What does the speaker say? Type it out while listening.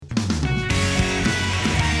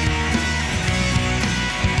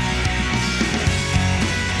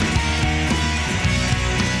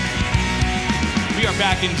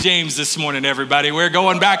back in James this morning, everybody. We're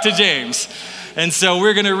going back to James. And so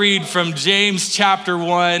we're going to read from James chapter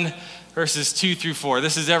 1, verses 2 through 4.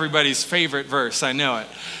 This is everybody's favorite verse, I know it.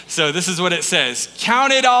 So this is what it says.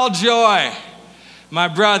 Count it all joy, my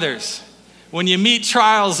brothers, when you meet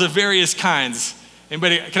trials of various kinds.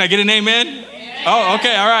 Anybody, can I get an amen? Amen. Oh,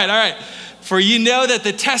 okay, all right. For you know that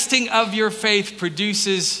the testing of your faith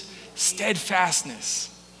produces steadfastness.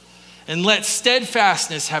 And let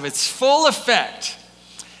steadfastness have its full effect,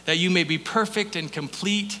 that you may be perfect and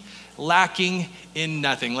complete, lacking in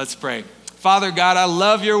nothing. Let's pray. Father God, I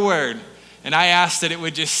love your word, and I ask that it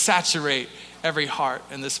would just saturate every heart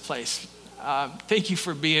in this place. Thank you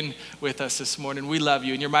for being with us this morning. We love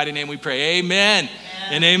you. In your mighty name we pray. Amen.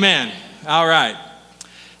 And amen. All right.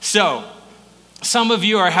 So, some of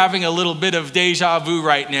you are having a little bit of deja vu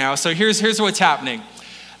right now. So here's what's happening.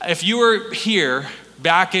 If you were here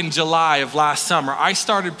back in July of last summer, I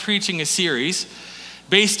started preaching a series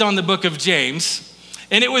based on the book of James,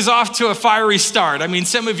 and it was off to a fiery start. I mean,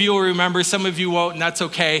 some of you will remember, some of you won't, and that's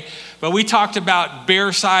okay. But we talked about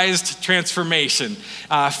bear-sized transformation,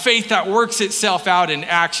 faith that works itself out in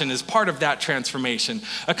action as part of that transformation,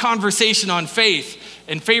 a conversation on faith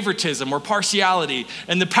and favoritism or partiality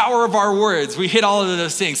and the power of our words. We hit all of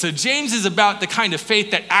those things. So James is about the kind of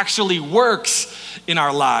faith that actually works in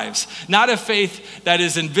our lives, not a faith that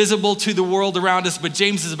is invisible to the world around us, but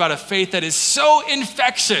James is about a faith that is so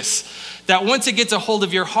infectious that once it gets a hold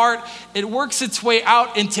of your heart, it works its way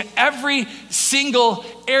out into every single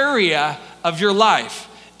area of your life.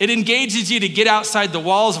 It engages you to get outside the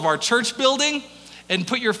walls of our church building and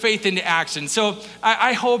put your faith into action. So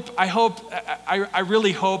I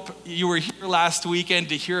really hope you were here last weekend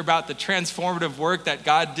to hear about the transformative work that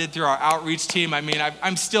God did through our outreach team. I mean,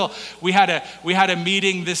 we had a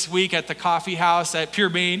meeting this week at the coffee house at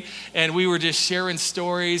Pure Bean, and we were just sharing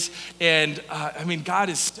stories. And God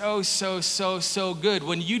is so good.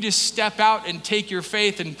 When you just step out and take your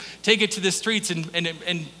faith and take it to the streets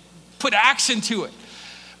and put action to it.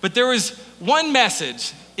 But there was one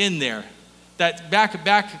message in there that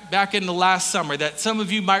back in the last summer that some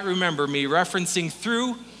of you might remember me referencing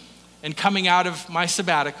through and coming out of my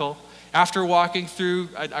sabbatical after walking through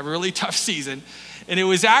a really tough season. And it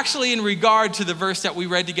was actually in regard to the verse that we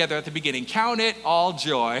read together at the beginning. Count it all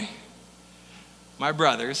joy, my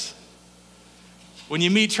brothers, when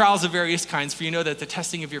you meet trials of various kinds, for you know that the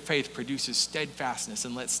testing of your faith produces steadfastness,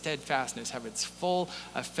 and let steadfastness have its full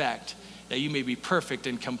effect, that you may be perfect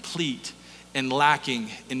and complete and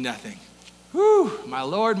lacking in nothing. Whew, my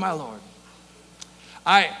Lord.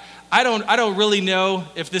 I don't really know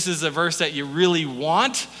if this is a verse that you really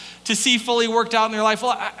want to see fully worked out in your life.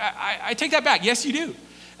 Well, I take that back. Yes, you do.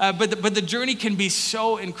 But the journey can be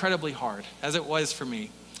so incredibly hard, as it was for me.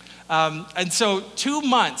 And so 2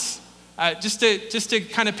 months, just to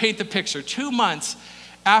kind of paint the picture, 2 months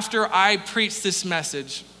after I preached this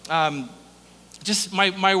message, just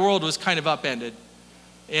my world was kind of upended.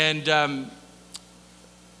 And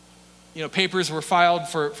papers were filed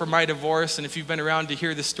for my divorce. And if you've been around to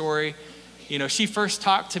hear the story, she first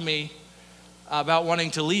talked to me about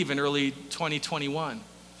wanting to leave in early 2021.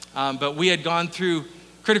 But we had gone through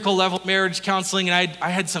critical level marriage counseling, and I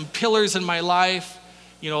had some pillars in my life,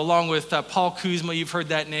 along with Paul Kuzma. You've heard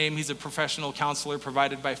that name. He's a professional counselor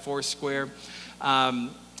provided by Foursquare,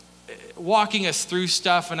 walking us through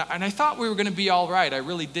stuff. And I thought we were going to be all right. I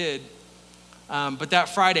really did. But that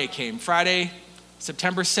Friday came. Friday,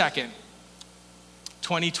 September 2nd,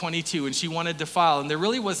 2022, and she wanted to file, and there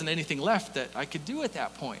really wasn't anything left that I could do at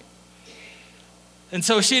that point. And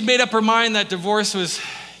so she had made up her mind that divorce was,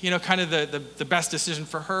 kind of the best decision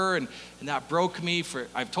for her, and that broke me.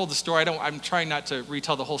 I've told the story. I'm trying not to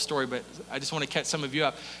retell the whole story, but I just want to catch some of you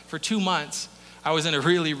up. For 2 months, I was in a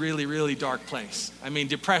really, really, really dark place. I mean,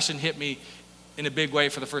 depression hit me in a big way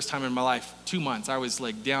for the first time in my life. 2 months, I was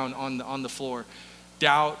like down on the floor.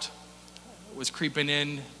 Doubt was creeping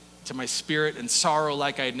in to my spirit, and sorrow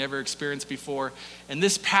like I had never experienced before. And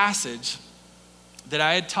this passage that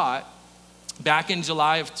I had taught back in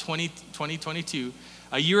July of 2022,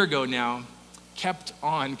 a year ago now, kept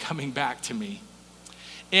on coming back to me.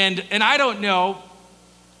 And I don't know,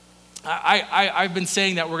 I've been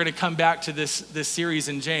saying that we're going to come back to this series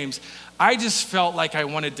in James. I just felt like I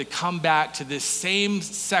wanted to come back to this same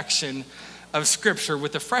section of scripture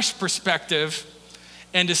with a fresh perspective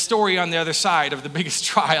and a story on the other side of the biggest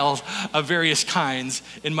trial of various kinds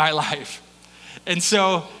in my life. And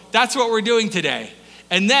so that's what we're doing today.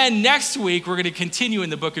 And then next week, we're going to continue in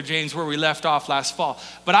the book of James where we left off last fall.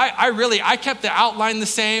 But I kept the outline the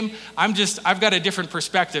same. I've got a different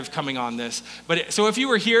perspective coming on this. So if you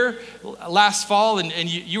were here last fall and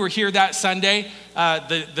you were here that Sunday,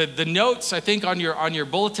 the notes, I think, on your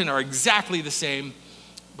bulletin are exactly the same,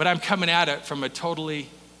 but I'm coming at it from a totally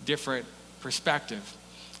different perspective.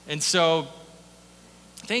 And so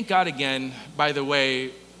thank God again, by the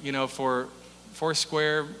way, for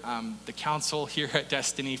Foursquare, the council here at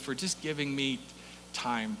Destiny, for just giving me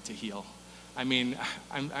time to heal. I mean,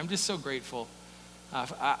 I'm just so grateful.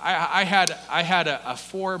 I had a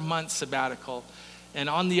 4-month sabbatical, and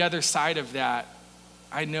on the other side of that,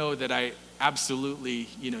 I know that I absolutely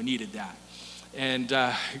needed that. And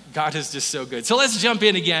God is just so good. So let's jump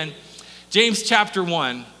in again. James chapter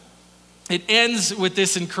 1. It ends with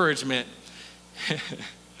this encouragement.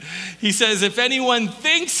 He says, if anyone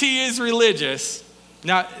thinks he is religious,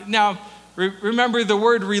 now remember the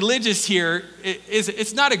word religious here,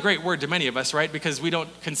 it's not a great word to many of us, right? Because we don't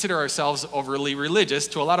consider ourselves overly religious.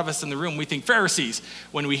 To a lot of us in the room, we think Pharisees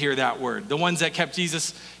when we hear that word, the ones that kept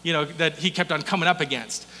Jesus, that he kept on coming up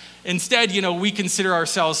against. Instead, we consider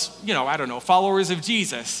ourselves, followers of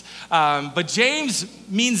Jesus. But James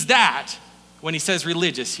means that when he says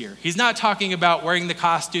religious here. He's not talking about wearing the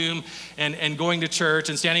costume and going to church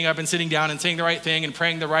and standing up and sitting down and saying the right thing and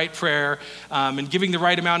praying the right prayer and giving the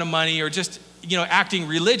right amount of money or just, acting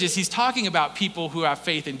religious. He's talking about people who have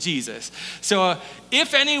faith in Jesus. So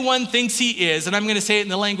if anyone thinks he is, and I'm going to say it in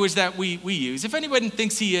the language that we use, if anyone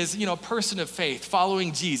thinks he is, a person of faith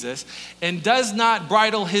following Jesus and does not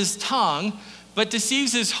bridle his tongue, but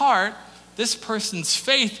deceives his heart, this person's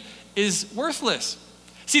faith is worthless.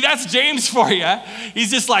 See, that's James for you. He's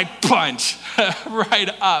just like, punch right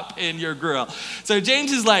up in your grill. So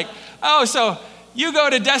James is like, oh, so you go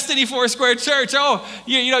to Destiny Foursquare Church. Oh,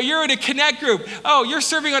 you're in a connect group. Oh, you're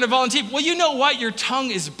serving on a volunteer. Well, you know what? Your tongue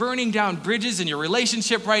is burning down bridges in your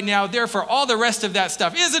relationship right now. Therefore, all the rest of that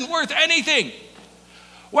stuff isn't worth anything.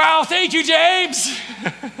 Wow, thank you, James.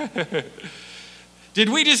 Did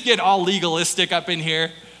we just get all legalistic up in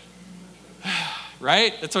here?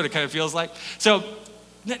 Right? That's what it kind of feels like. So,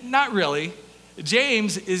 not really.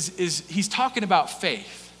 James he's talking about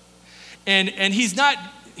faith. And he's not,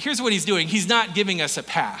 here's what he's doing. He's not giving us a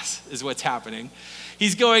pass, is what's happening.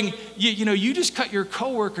 He's going, you just cut your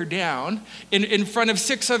coworker down in front of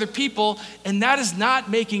 6 other people, and that is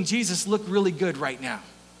not making Jesus look really good right now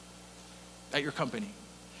at your company.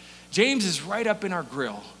 James is right up in our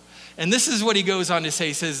grill. And this is what he goes on to say.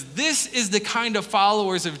 He says, this is the kind of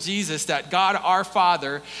followers of Jesus that God our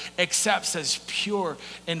Father accepts as pure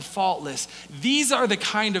and faultless. These are the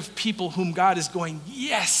kind of people whom God is going,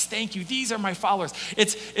 yes, thank you. These are my followers.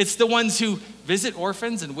 It's the ones who visit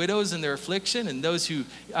orphans and widows in their affliction and those who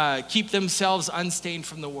keep themselves unstained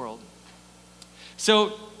from the world.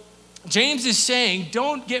 So James is saying,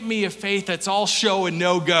 don't get me a faith that's all show and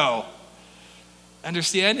no go.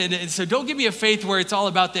 Understand? And so don't give me a faith where it's all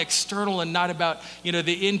about the external and not about,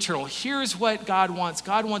 the internal. Here's what God wants.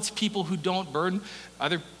 God wants people who don't burn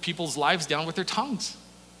other people's lives down with their tongues.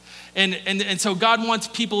 And so God wants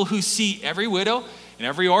people who see every widow and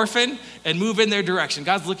every orphan and move in their direction.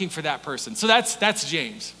 God's looking for that person. So that's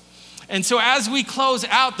James. And so as we close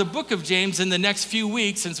out the book of James in the next few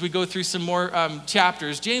weeks, since we go through some more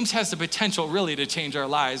chapters, James has the potential really to change our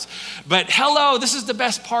lives. But this is the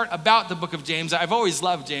best part about the book of James. I've always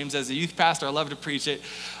loved James as a youth pastor. I love to preach it.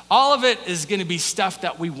 All of it is going to be stuff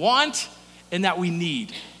that we want and that we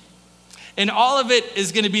need. And all of it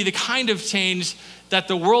is going to be the kind of change that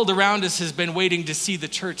the world around us has been waiting to see the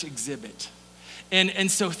church exhibit.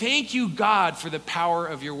 And so thank you, God, for the power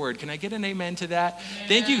of your word. Can I get an amen to that? Amen.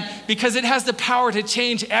 Thank you, because it has the power to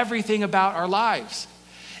change everything about our lives.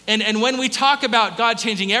 And when we talk about God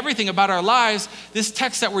changing everything about our lives, this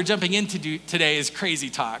text that we're jumping into today is crazy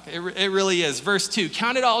talk. It really is. Verse 2,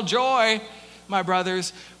 count it all joy, my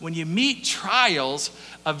brothers, when you meet trials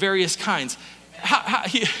of various kinds.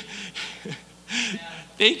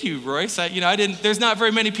 Thank you, Royce. There's not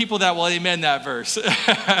very many people that will amen that verse.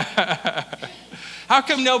 How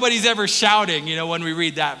come nobody's ever shouting, when we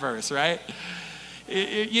read that verse, right?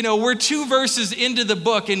 We're 2 verses into the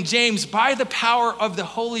book, and James, by the power of the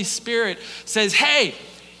Holy Spirit, says, hey,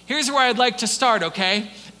 here's where I'd like to start, okay?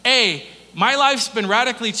 A, my life's been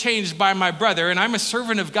radically changed by my brother, and I'm a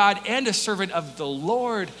servant of God and a servant of the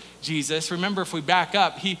Lord Jesus. Remember, if we back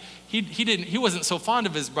up, he wasn't so fond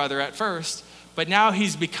of his brother at first, but now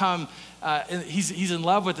he's become, he's in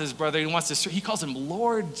love with his brother. He calls him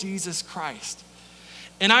Lord Jesus Christ.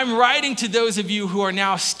 And I'm writing to those of you who are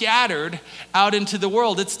now scattered out into the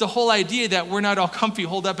world. It's the whole idea that we're not all comfy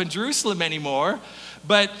holed up in Jerusalem anymore,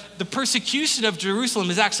 but the persecution of Jerusalem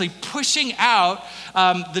is actually pushing out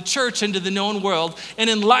the church into the known world. And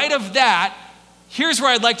in light of that, here's where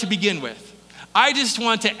I'd like to begin with. I just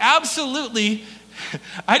want you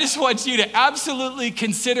to absolutely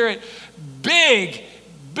consider it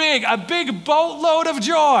a big boatload of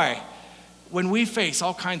joy when we face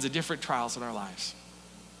all kinds of different trials in our lives.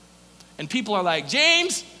 And people are like,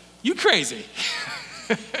 James, you crazy.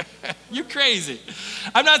 You crazy.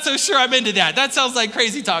 I'm not so sure I'm into that. That sounds like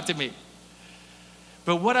crazy talk to me.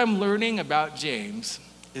 But what I'm learning about James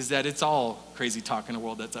is that it's all crazy talk in a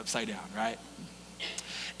world that's upside down, right?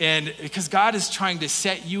 And because God is trying to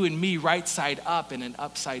set you and me right side up in an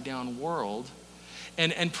upside down world.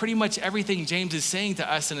 And pretty much everything James is saying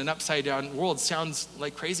to us in an upside down world sounds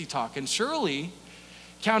like crazy talk. And surely,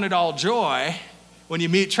 count it all joy when you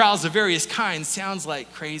meet trials of various kinds sounds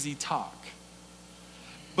like crazy talk.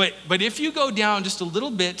 But if you go down just a little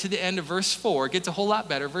bit to the end of verse 4, it gets a whole lot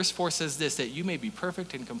better. Verse 4 says this, that you may be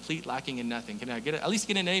perfect and complete, lacking in nothing. Can I at least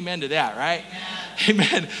get an amen to that, right?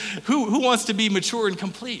 Amen. Who wants to be mature and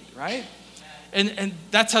complete, right? And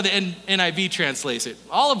that's how the NIV translates it.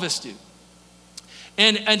 All of us do.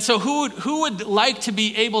 And so who would like to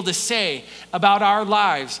be able to say about our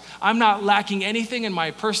lives, I'm not lacking anything in my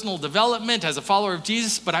personal development as a follower of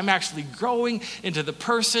Jesus, but I'm actually growing into the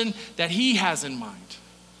person that he has in mind.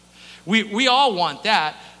 We all want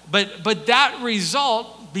that, but that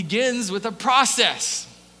result begins with a process.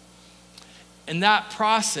 And that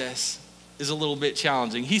process is a little bit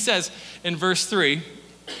challenging. He says in verse 3,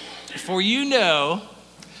 for you know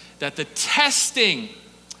that the testing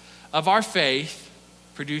of our faith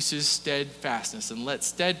produces steadfastness, and let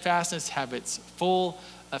steadfastness have its full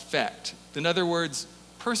effect. In other words,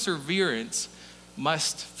 perseverance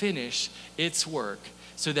must finish its work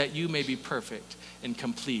so that you may be perfect and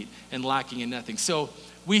complete and lacking in nothing. So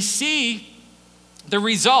we see the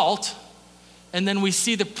result, and then we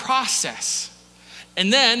see the process.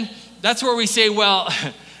 And then that's where we say, well,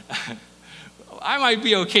 I might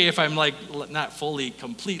be okay if I'm like not fully,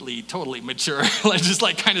 completely, totally mature, just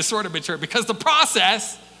like kind of sort of mature, because the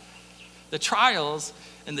process, the trials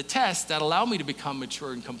and the tests that allow me to become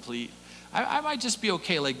mature and complete, I might just be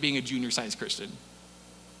okay like being a junior science Christian.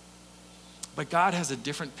 But God has a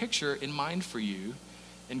different picture in mind for you.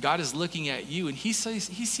 And God is looking at you, and he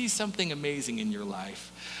sees something amazing in your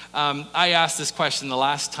life. I asked this question the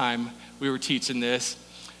last time we were teaching this.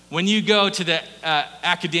 When you go to the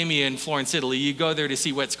Accademia in Florence, Italy, you go there to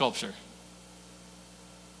see what sculpture?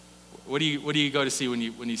 What do you go to see when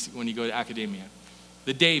you go to Accademia?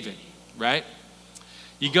 The David, right?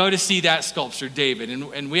 You go to see that sculpture, David,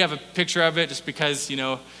 and we have a picture of it just because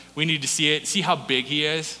we need to see it. See how big he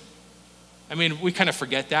is. I mean, we kind of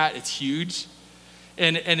forget that it's huge.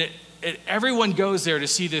 And everyone goes there to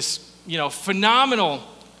see this, phenomenal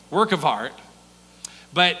work of art.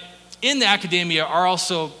 But in the Accademia are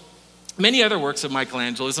also many other works of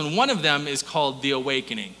Michelangelo's, and one of them is called The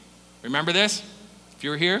Awakening. Remember this? If you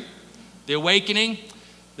were here? The Awakening.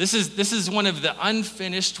 This is one of the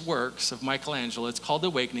unfinished works of Michelangelo. It's called The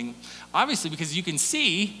Awakening. Obviously, because you can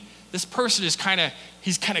see this person is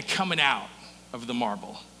he's kind of coming out of the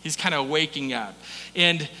marble. He's kind of waking up.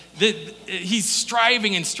 And he's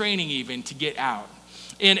striving and straining even to get out.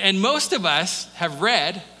 And most of us have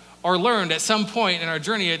read or learned at some point in our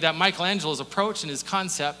journey that Michelangelo's approach and his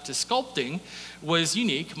concept to sculpting was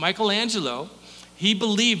unique. Michelangelo, he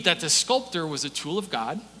believed that the sculptor was a tool of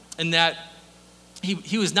God, and that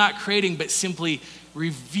he was not creating but simply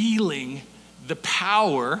revealing the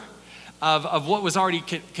power of what was already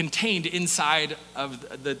contained inside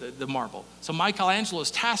of the marble. So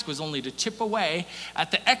Michelangelo's task was only to chip away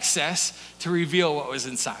at the excess to reveal what was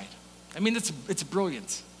inside. I mean, it's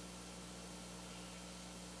brilliance.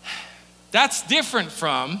 That's different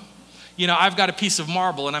from, I've got a piece of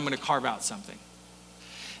marble and I'm going to carve out something.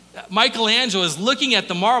 Michelangelo is looking at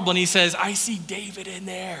the marble and he says, I see David in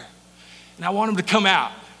there and I want him to come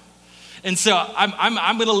out. And so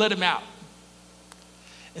I'm going to let him out.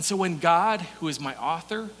 And so when God, who is my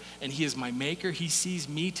author and he is my maker, he sees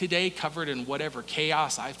me today covered in whatever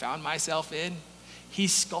chaos I found myself in,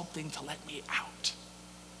 he's sculpting to let me out.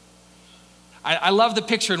 I love the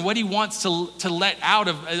picture, and what he wants to let out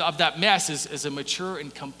of that mess is a mature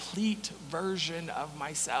and complete version of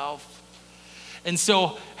myself. And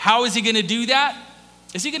so how is he going to do that?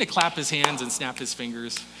 Is he going to clap his hands and snap his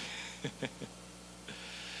fingers?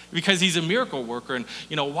 Because he's a miracle worker and,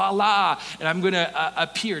 voila, and I'm going to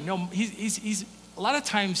appear. No, he's a lot of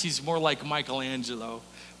times he's more like Michelangelo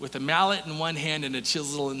with a mallet in one hand and a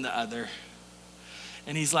chisel in the other.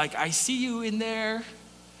 And he's like, I see you in there.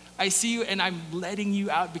 I see you, and I'm letting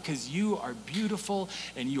you out because you are beautiful,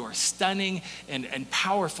 and you are stunning and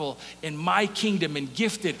powerful in my kingdom and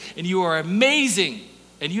gifted, and you are amazing,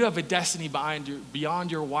 and you have a destiny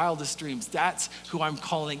beyond your wildest dreams. That's who I'm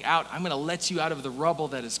calling out. I'm going to let you out of the rubble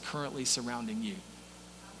that is currently surrounding you.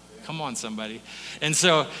 Come on, somebody.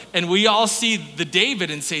 And we all see the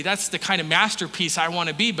David and say, that's the kind of masterpiece I want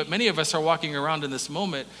to be. But many of us are walking around in this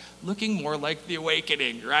moment looking more like the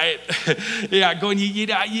awakening, right? Yeah, going,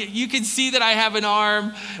 you can see that I have an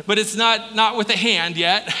arm, but it's not with a hand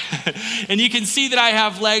yet. And you can see that I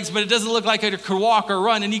have legs, but it doesn't look like I could walk or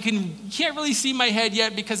run. And you can't really see my head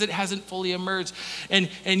yet because it hasn't fully emerged. And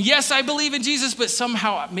yes, I believe in Jesus, but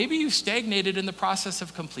somehow maybe you've stagnated in the process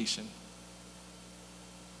of completion.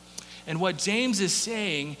 And what James is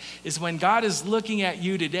saying is when God is looking at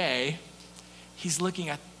you today, he's looking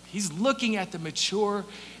at the mature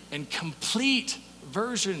and complete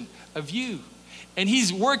version of you. And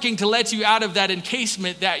he's working to let you out of that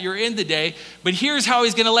encasement that you're in today. But here's how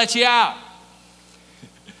he's going to let you out.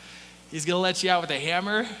 He's going to let you out with a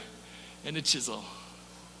hammer and a chisel.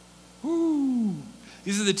 Woo.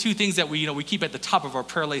 These are the two things that we keep at the top of our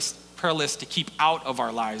prayer list to keep out of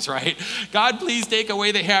our lives, right? God, please take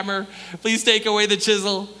away the hammer. Please take away the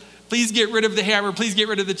chisel. Please get rid of the hammer. Please get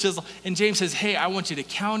rid of the chisel. And James says, hey, I want you to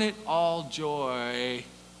count it all joy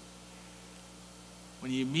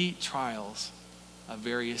when you meet trials of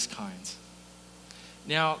various kinds.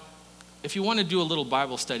 Now, if you want to do a little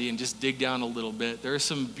Bible study and just dig down a little bit, there are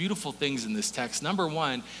some beautiful things in this text. Number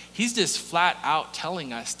one, he's just flat out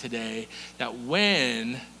telling us today that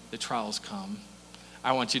when the trials come,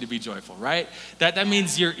 I want you to be joyful, right? That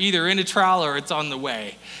means you're either in a trial or it's on the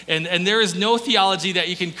way. And there is no theology that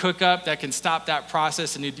you can cook up that can stop that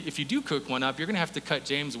process. And if you do cook one up, you're going to have to cut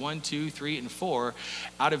James 1, 2, 3, and 4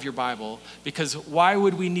 out of your Bible. Because why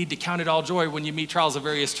would we need to count it all joy when you meet trials of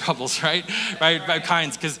various troubles, right? Right, by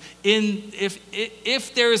kinds. Because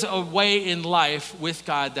if there's a way in life with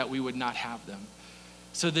God that we would not have them.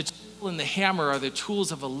 So the chisel and the hammer are the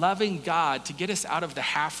tools of a loving God to get us out of the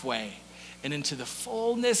halfway and into the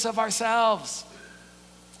fullness of ourselves.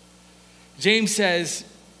 James says,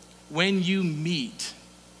 when you meet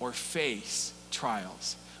or face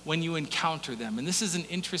trials, when you encounter them, and this is an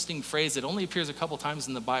interesting phrase that only appears a couple times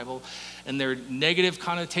in the Bible, and there are negative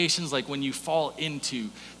connotations like when you fall into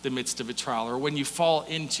the midst of a trial, or when you fall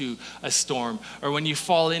into a storm, or when you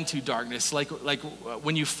fall into darkness, like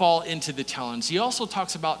when you fall into the challenge. He also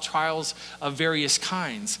talks about trials of various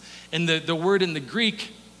kinds. And the word in the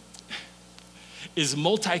Greek is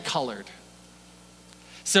multicolored.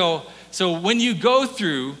 So when you go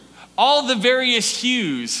through all the various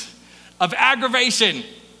hues of aggravation,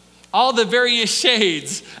 all the various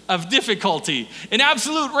shades of difficulty, an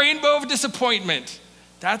absolute rainbow of disappointment,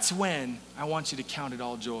 that's when I want you to count it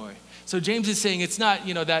all joy. So James is saying it's not,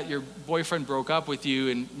 that your boyfriend broke up with you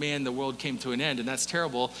and man, the world came to an end and that's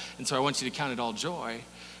terrible. And so I want you to count it all joy.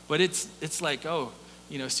 But it's like, so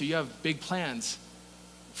you have big plans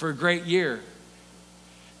for a great year.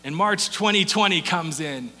 And March 2020 comes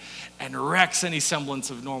in and wrecks any semblance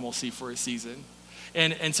of normalcy for a season.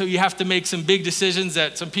 And so you have to make some big decisions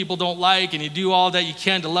that some people don't like, and you do all that you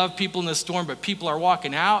can to love people in the storm, but people are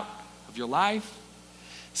walking out of your life.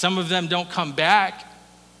 Some of them don't come back.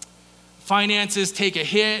 Finances take a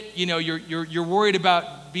hit. You're worried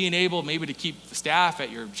about being able maybe to keep the staff at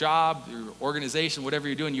your job, your organization, whatever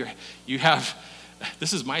you're doing. You have,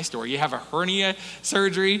 this is my story, you have a hernia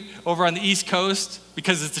surgery over on the East Coast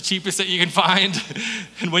because it's the cheapest that you can find.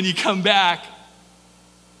 And when you come back,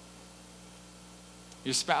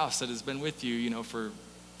 your spouse that has been with you, for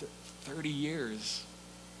 30 years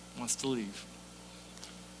wants to leave.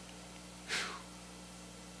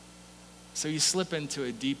 So you slip into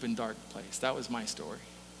a deep and dark place. That was my story.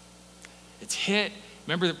 It's hit.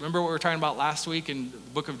 Remember what we were talking about last week in the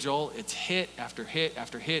book of Joel? It's hit after hit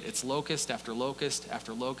after hit. It's locust after locust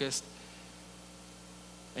after locust.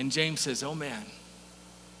 And James says, oh man,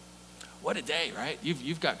 what a day, right?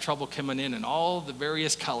 You've got trouble coming in all the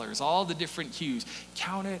various colors, all the different hues.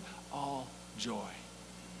 Count it all joy.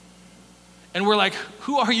 And we're like,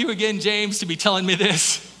 who are you again, James, to be telling me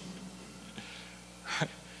this?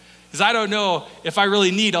 Because I don't know if I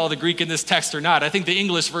really need all the Greek in this text or not. I think the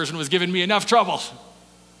English version was giving me enough trouble.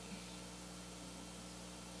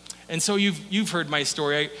 And so you've heard my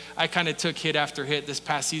story. I kind of took hit after hit this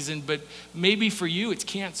past season, but maybe for you it's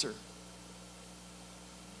cancer.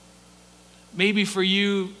 Maybe for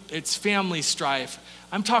you it's family strife.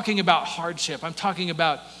 I'm talking about hardship. I'm talking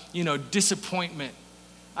about, disappointment.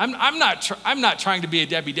 I'm not trying to be a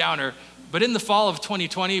Debbie Downer, but in the fall of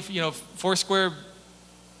 2020, Foursquare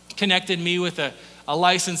connected me with a a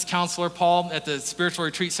licensed counselor, Paul, at the Spiritual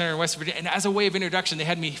Retreat Center in West Virginia. And as a way of introduction, they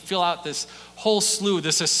had me fill out this whole slew,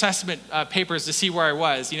 this assessment papers to see where I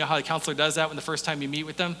was. You know how the counselor does that when the first time you meet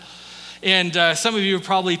with them? And some of you have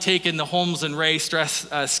probably taken the Holmes and Ray stress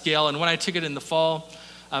scale. And when I took it in the fall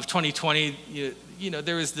of 2020, you know,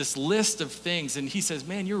 there was this list of things. And he says,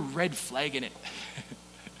 man, you're red flagging it.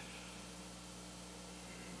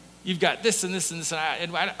 You've got this and this and this,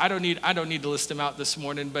 and I don't need to list them out this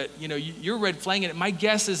morning, but you know, you're red flagging it. My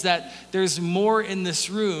guess is that there's more in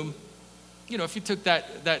this room. You know, if you took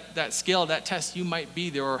that scale, that test, you might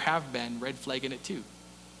be there or have been red flagging it too.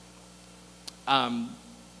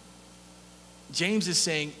 James is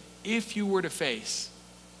saying, if you were to face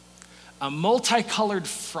a multicolored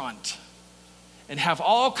front and have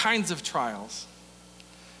all kinds of trials,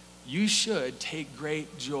 you should take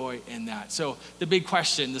great joy in that. So the big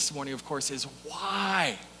question this morning, of course, is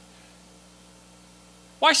why?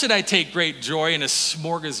 Why should I take great joy in a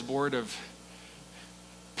smorgasbord of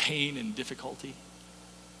pain and difficulty?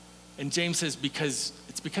 And James says,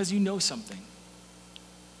 it's because you know something.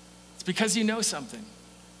 It's because you know something.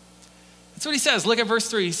 That's what he says. Look at verse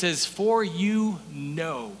 3. He says, for you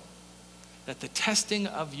know that the testing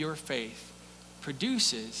of your faith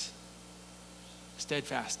produces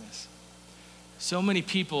steadfastness. So many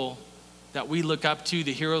people that we look up to,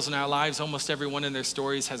 the heroes in our lives, almost everyone in their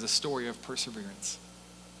stories has a story of perseverance.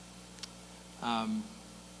 I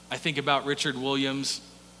think about Richard Williams,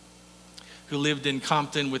 who lived in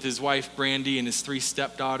Compton with his wife, Brandy, and his 3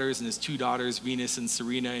 stepdaughters and his 2 daughters, Venus and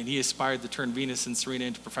Serena, and he aspired to turn Venus and Serena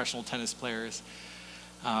into professional tennis players.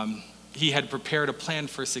 He had prepared a plan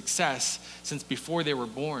for success since before they were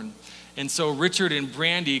born. And so Richard and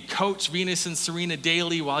Brandy coach Venus and Serena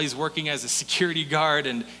daily while he's working as a security guard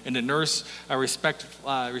and a nurse,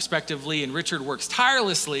 respectively. And Richard works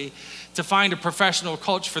tirelessly to find a professional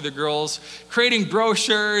coach for the girls, creating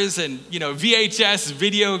brochures and VHS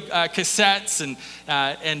video cassettes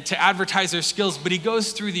and to advertise their skills. But he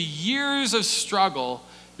goes through the years of struggle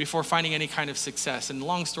before finding any kind of success. And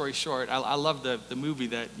long story short, I love the movie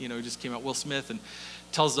that just came out, Will Smith, and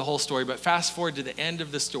tells the whole story. But fast forward to the end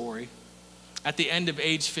of the story. At the end of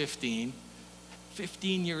age 15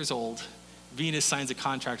 years old, Venus signs a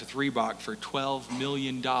contract with Reebok for $12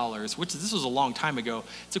 million, which this was a long time ago.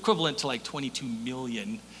 It's equivalent to like $22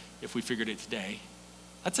 million if we figured it today.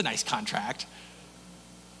 That's a nice contract.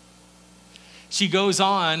 She goes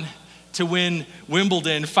on to win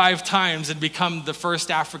Wimbledon 5 times and become the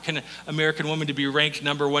first African-American woman to be ranked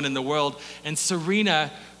number 1 in the world. And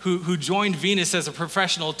Serena, who joined Venus as a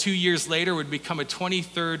professional 2 years later, would become a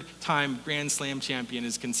 23rd time Grand Slam champion,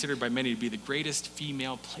 is considered by many to be the greatest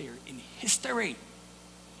female player in history.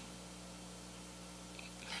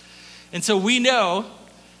 And so we know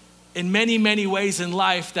in many, many ways in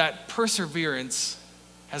life that perseverance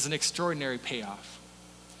has an extraordinary payoff.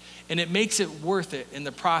 And it makes it worth it in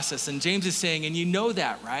the process. And James is saying, and you know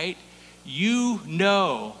that, right? You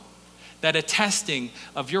know that a testing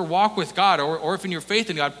of your walk with God or if in your faith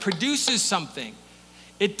in God produces something.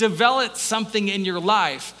 It develops something in your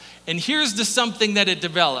life. And here's the something that it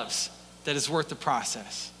develops that is worth the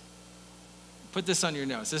process. Put this on your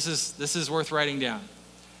notes. This is worth writing down.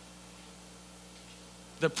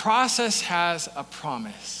 The process has a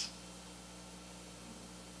promise.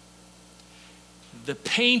 The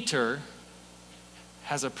painter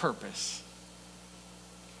has a purpose.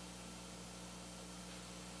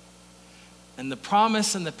 And the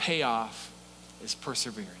promise and the payoff is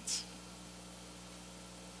perseverance.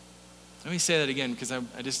 Let me say that again because the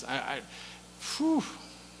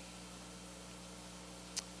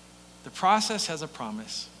process has a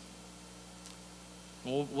promise.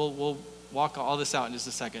 We'll walk all this out in just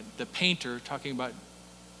a second. The painter, talking about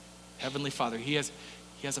Heavenly Father, he has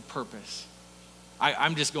a purpose.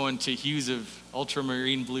 I'm just going to hues of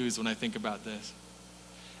ultramarine blues when I think about this.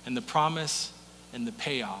 And the promise and the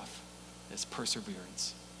payoff is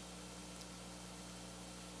perseverance.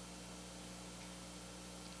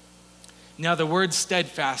 Now, the word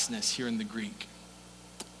steadfastness here in the Greek,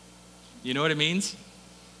 you know what it means?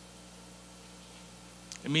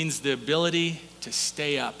 It means the ability to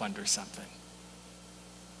stay up under something.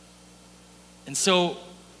 And so,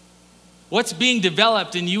 what's being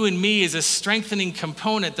developed in you and me is a strengthening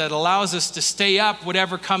component that allows us to stay up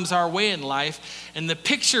whatever comes our way in life. And the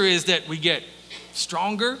picture is that we get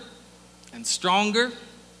stronger and stronger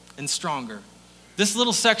and stronger. This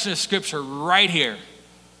little section of scripture right here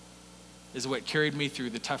is what carried me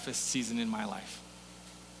through the toughest season in my life.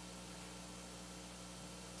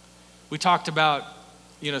 We talked about,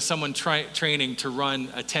 someone training to run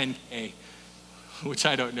a 10K, which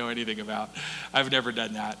I don't know anything about. I've never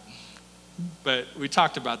done that. but we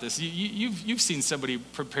talked about this. You've seen somebody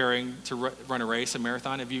preparing to run a race, a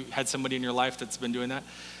marathon. Have you had somebody in your life that's been doing that?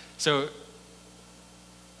 So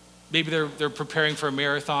maybe they're preparing for a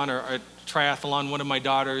marathon or a triathlon. One of my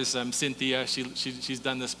daughters, Cynthia, she's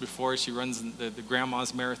done this before. She runs the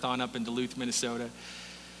Grandma's Marathon up in Duluth, Minnesota.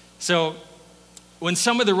 So when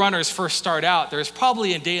some of the runners first start out, there's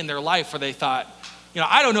probably a day in their life where they thought,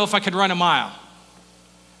 I don't know if I could run a mile.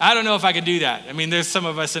 I don't know if I could do that. I mean, there's some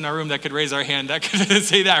of us in our room that could raise our hand that could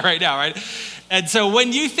say that right now, right? And so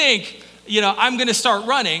when you think, I'm going to start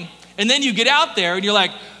running, and then you get out there and you're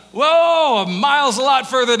like, whoa, a mile's a lot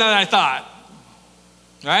further than I thought,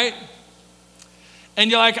 right? And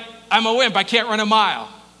you're like, I'm a wimp, I can't run a mile.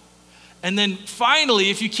 And then finally,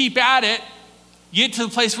 if you keep at it, you get to the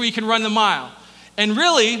place where you can run the mile. And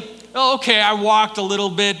really, okay, I walked a little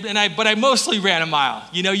bit, but I mostly ran a mile.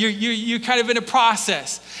 You're kind of in a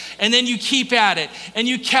process. And then you keep at it, and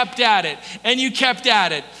you kept at it, and you kept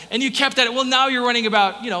at it, and you kept at it. Well, now you're running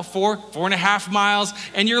about, 4.5 miles,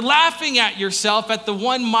 and you're laughing at yourself at the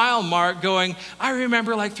 1 mile mark going, I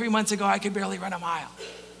remember like 3 months ago, I could barely run a mile.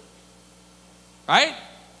 Right?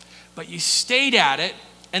 But you stayed at it,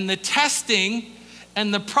 and the testing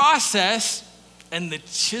and the process and the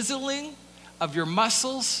chiseling of your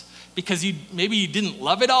muscles, because maybe you didn't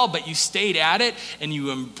love it all, but you stayed at it and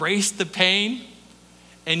you embraced the pain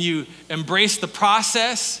and you embraced the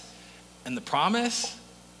process and the promise.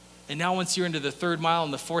 And now once you're into the 3rd mile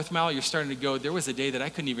and the 4th mile, you're starting to go, there was a day that I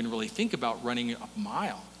couldn't even really think about running a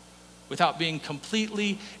mile without being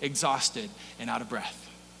completely exhausted and out of breath.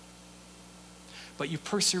 But you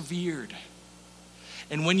persevered.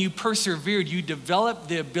 And when you persevered, you developed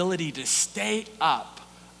the ability to stay up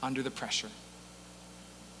under the pressure.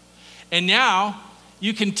 And now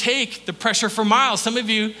you can take the pressure for miles. Some of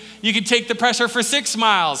you can take the pressure for 6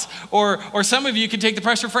 miles, or some of you can take the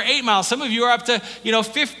pressure for 8 miles. Some of you are up to,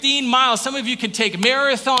 15 miles. Some of you can take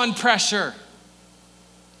marathon pressure.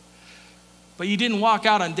 But you didn't walk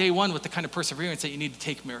out on day 1 with the kind of perseverance that you need to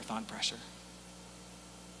take marathon pressure.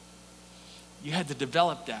 You had to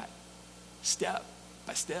develop that step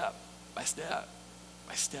by step by step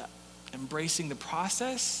by step, embracing the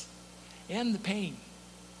process and the pain.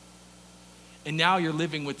 And now you're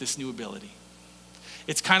living with this new ability.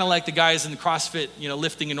 It's kind of like the guys in the CrossFit,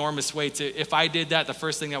 lifting enormous weights. If I did that, the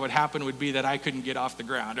first thing that would happen would be that I couldn't get off the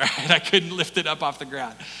ground, right? I couldn't lift it up off the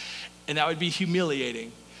ground. And that would be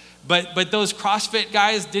humiliating. But those CrossFit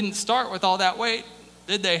guys didn't start with all that weight,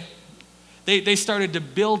 did they? They started to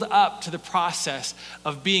build up to the process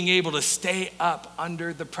of being able to stay up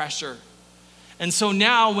under the pressure. And so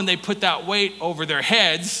now when they put that weight over their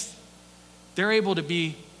heads, they're able to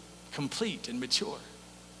be complete and mature.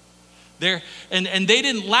 And they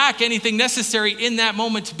didn't lack anything necessary in that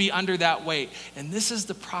moment to be under that weight. And this is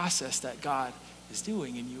the process that God is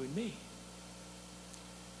doing in you and me.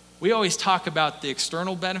 We always talk about the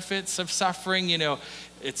external benefits of suffering.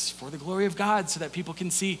 It's for the glory of God so that people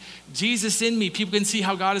can see Jesus in me. People can see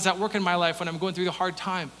how God is at work in my life when I'm going through the hard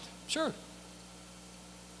time. Sure.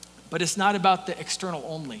 But it's not about the external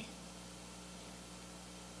only.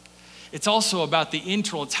 It's also about the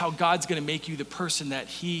internal. It's how God's going to make you the person that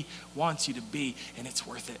he wants you to be, and it's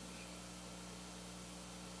worth it.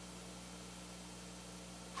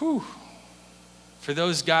 Whew. For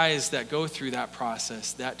those guys that go through that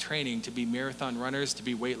process, that training to be marathon runners, to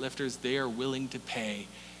be weightlifters, they are willing to pay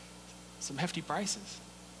some hefty prices.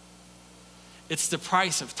 It's the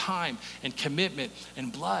price of time and commitment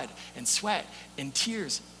and blood and sweat and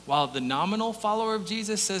tears. While the nominal follower of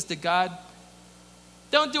Jesus says to God,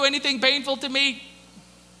 don't do anything painful to me.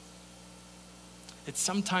 It's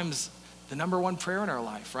sometimes the number one prayer in our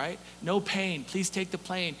life, right? No pain. Please take the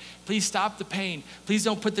plane. Please stop the pain. Please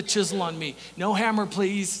don't put the chisel on me. No hammer,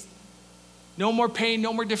 please. No more pain,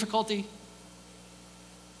 no more difficulty.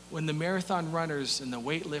 When the marathon runners and the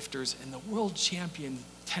weightlifters and the world champion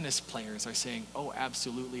tennis players are saying, oh,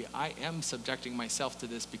 absolutely, I am subjecting myself to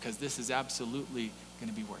this because this is absolutely going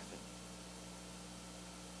to be worth it.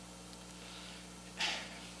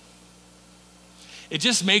 It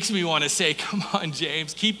just makes me want to say, come on,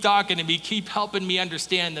 James, keep talking to me, keep helping me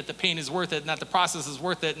understand that the pain is worth it, and that the process is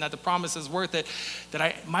worth it, and that the promise is worth it, that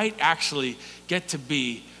I might actually get to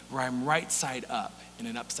be where I'm right side up in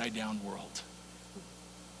an upside down world.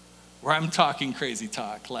 Where I'm talking crazy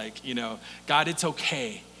talk, like, God, it's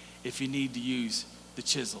okay if you need to use the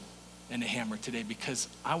chisel and the hammer today because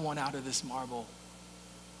I want out of this marble.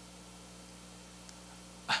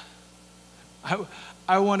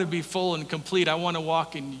 I want to be full and complete. I want to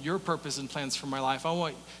walk in your purpose and plans for my life. I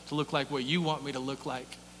want to look like what you want me to look like.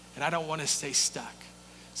 And I don't want to stay stuck.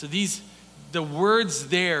 So these the words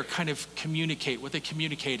there kind of communicate. What they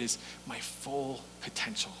communicate is my full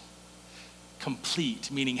potential.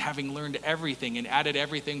 Complete, meaning having learned everything and added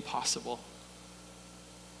everything possible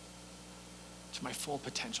to my full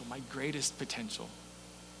potential, my greatest potential.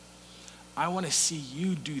 I want to see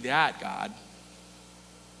you do that, God.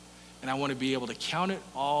 And I want to be able to count it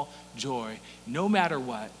all joy, no matter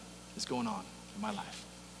what is going on in my life.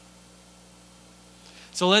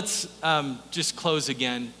 So let's just close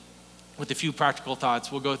again with a few practical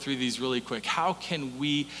thoughts. We'll go through these really quick. How can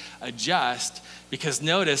we adjust? Because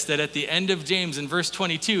notice that at the end of James in verse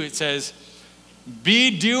 22, it says,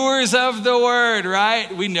 be doers of the word,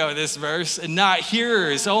 right? We know this verse, and not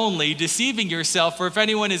hearers only, deceiving yourself. For if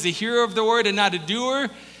anyone is a hearer of the word and not a doer,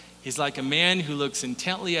 he's like a man who looks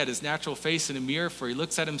intently at his natural face in a mirror, for he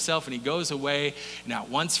looks at himself and he goes away and at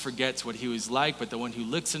once forgets what he was like. But the one who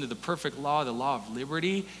looks into the perfect law, the law of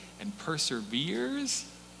liberty, and perseveres,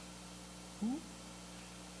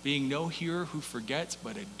 being no hearer who forgets,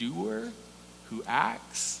 but a doer who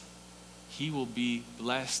acts, he will be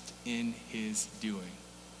blessed in his doing.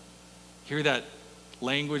 Hear that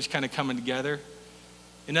language kind of coming together?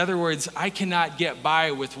 In other words, I cannot get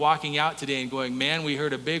by with walking out today and going, man, we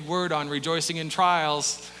heard a big word on rejoicing in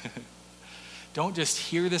trials. Don't just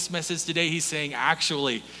hear this message today. He's saying,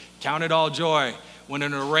 actually, count it all joy when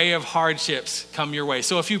an array of hardships come your way.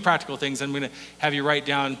 So a few practical things. I'm going to have you write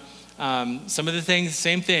down some of the things,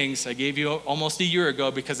 same things I gave you almost a year ago,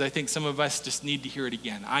 because I think some of us just need to hear it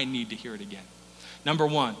again. I need to hear it again. Number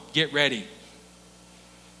one, get ready.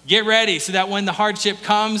 Get ready so that when the hardship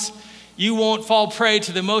comes, you won't fall prey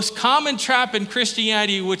to the most common trap in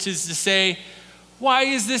Christianity, which is to say, why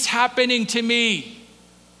is this happening to me?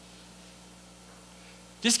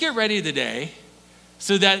 Just get ready today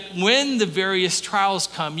so that when the various trials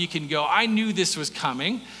come, you can go, I knew this was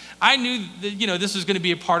coming. I knew that, this was going to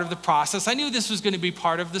be a part of the process. I knew this was going to be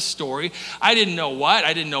part of the story. I didn't know what.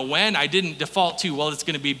 I didn't know when. I didn't default to, well, it's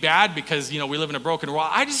going to be bad because, we live in a broken world.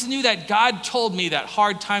 I just knew that God told me that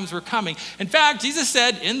hard times were coming. In fact, Jesus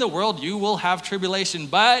said, in the world you will have tribulation,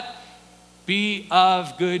 but be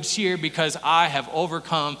of good cheer because I have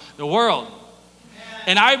overcome the world.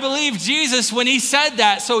 And I believe Jesus when he said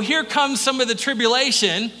that. So here comes some of the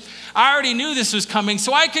tribulation. I already knew this was coming,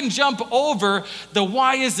 so I can jump over the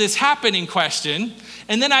why is this happening question,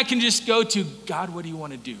 and then I can just go to, God, what do you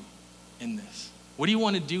want to do in this? What do you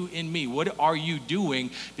want to do in me? What are you doing?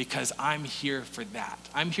 Because I'm here for that.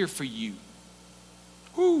 I'm here for you.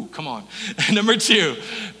 Woo, come on. Number two,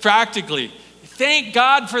 practically, thank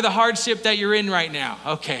God for the hardship that you're in right now.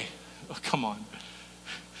 Okay, come on.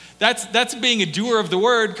 That's being a doer of the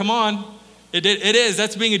word, come on. It is.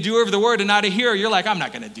 That's being a doer of the word and not a hearer. You're like, I'm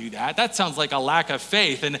not going to do that. That sounds like a lack of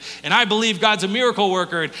faith. And I believe God's a miracle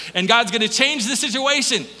worker and God's going to change the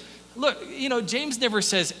situation. Look, James never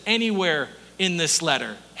says anywhere in this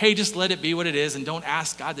letter, hey, just let it be what it is and don't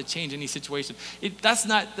ask God to change any situation. That's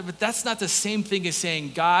not the same thing as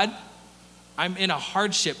saying, God, I'm in a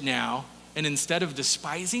hardship now, and instead of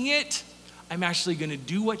despising it, I'm actually going to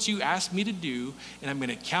do what you asked me to do, and I'm going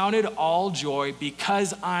to count it all joy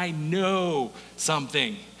because I know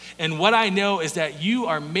something. And what I know is that you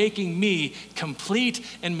are making me complete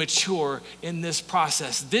and mature in this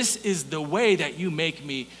process. This is the way that you make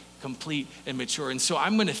me complete and mature. And so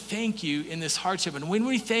I'm going to thank you in this hardship. And when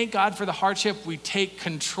we thank God for the hardship, we take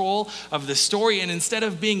control of the story. And instead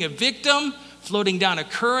of being a victim floating down a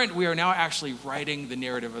current, we are now actually writing the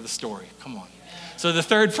narrative of the story. Come on. So the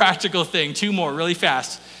third practical thing, two more really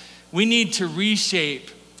fast. We need to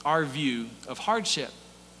reshape our view of hardship.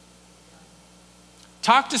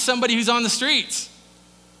 Talk to somebody who's on the streets.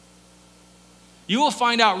 You will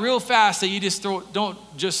find out real fast that you don't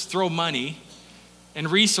just throw money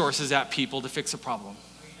and resources at people to fix a problem.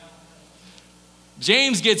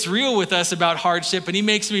 James gets real with us about hardship, and he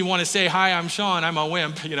makes me want to say, hi, I'm Shawn, I'm a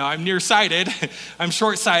wimp. I'm nearsighted, I'm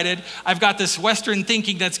short-sighted. I've got this Western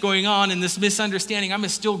thinking that's going on and this misunderstanding. I'm a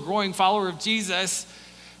still growing follower of Jesus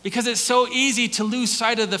because it's so easy to lose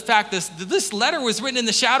sight of the fact that this letter was written in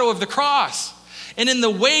the shadow of the cross. And in the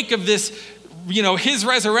wake of this, his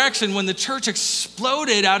resurrection, when the church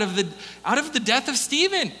exploded out of the death of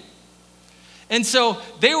Stephen. And so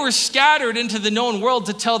they were scattered into the known world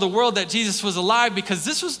to tell the world that Jesus was alive because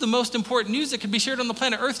this was the most important news that could be shared on the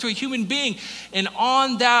planet Earth to a human being. And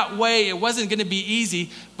on that way, it wasn't going to be easy.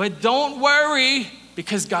 But don't worry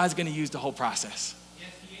because God's going to use the whole process. Yes,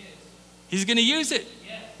 he is. He's going to use it.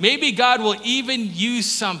 Yes. Maybe God will even use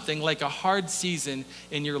something like a hard season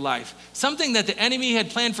in your life. Something that the enemy had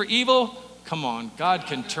planned for evil. Come on, God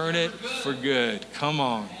can turn it for good. Come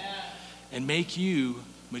on. And make you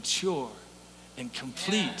mature and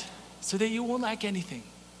complete so that you won't lack anything.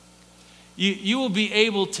 You will be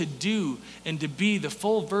able to do and to be the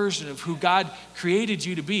full version of who God created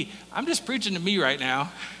you to be. I'm just preaching to me right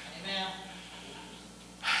now. Amen.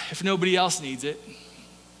 If nobody else needs it.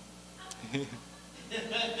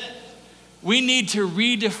 We need to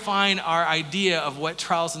redefine our idea of what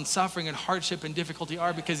trials and suffering and hardship and difficulty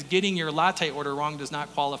are, because getting your latte order wrong does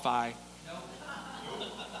not qualify.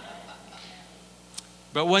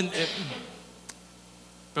 But when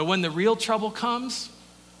the real trouble comes,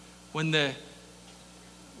 when the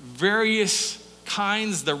various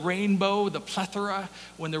kinds, the rainbow, the plethora,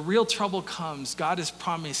 when the real trouble comes, God is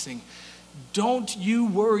promising, don't you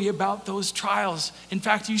worry about those trials. In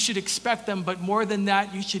fact, you should expect them, but more than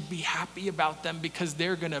that, you should be happy about them, because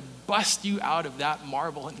they're going to bust you out of that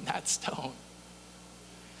marble and that stone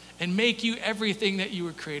and make you everything that you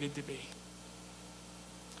were created to be.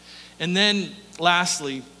 And then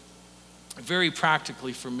lastly, very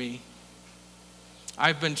practically for me,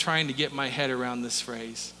 I've been trying to get my head around this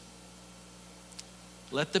phrase.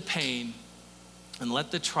 Let the pain and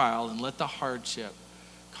let the trial and let the hardship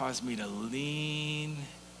cause me to lean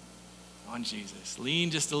on Jesus. Lean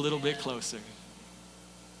just a little bit closer.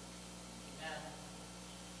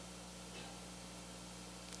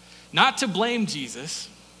 Not to blame Jesus,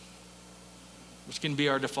 which can be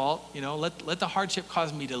our default. Let the hardship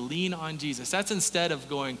cause me to lean on Jesus. That's instead of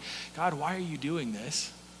going, God, why are you doing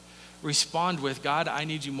this? Respond with, God, I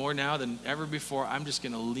need you more now than ever before. I'm just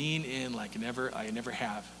going to lean in like I never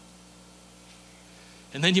have.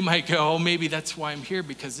 And then you might go, oh, maybe that's why I'm here,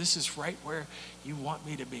 because this is right where you want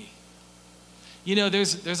me to be.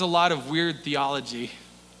 There's a lot of weird theology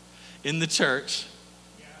in the church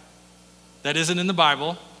that isn't in the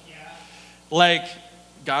Bible. Like,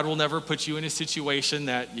 God will never put you in a situation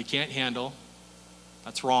that you can't handle.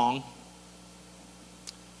 That's wrong.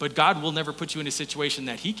 But God will never put you in a situation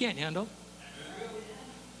that he can't handle.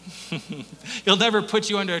 He'll never put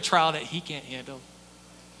you under a trial that he can't handle.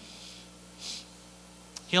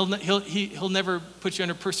 He'll never put you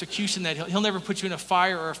under persecution that he'll never put you in a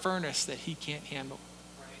fire or a furnace that he can't handle.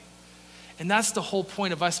 And that's the whole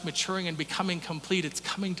point of us maturing and becoming complete. It's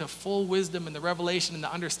coming to full wisdom and the revelation and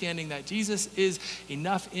the understanding that Jesus is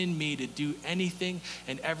enough in me to do anything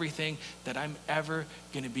and everything that I'm ever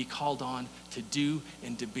going to be called on to do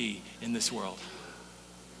and to be in this world.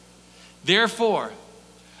 Therefore,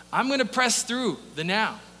 I'm going to press through the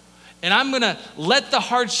now. And I'm going to let the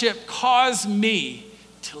hardship cause me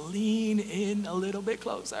to lean in a little bit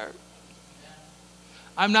closer.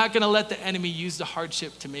 I'm not going to let the enemy use the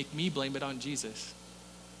hardship to make me blame it on Jesus.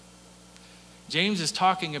 James is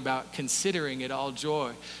talking about considering it all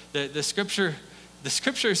joy. The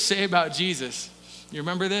scriptures say about Jesus, you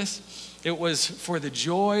remember this? It was for the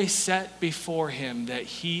joy set before him that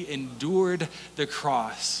he endured the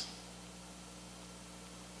cross.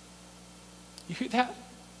 You hear that?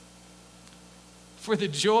 For the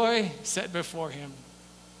joy set before him.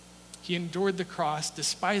 He endured the cross,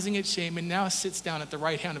 despising its shame, and now sits down at the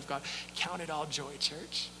right hand of God. Count it all joy,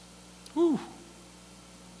 church. Whew.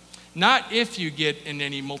 Not if you get in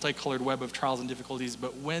any multicolored web of trials and difficulties,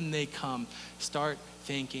 but when they come, start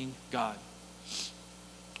thanking God.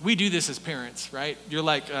 We do this as parents, right? You're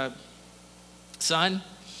like, son,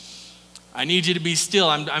 I need you to be still.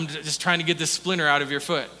 I'm just trying to get this splinter out of your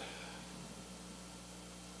foot.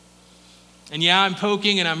 And yeah, I'm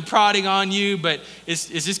poking and I'm prodding on you, but is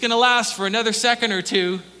this going to last for another second or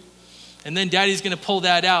two? And then daddy's going to pull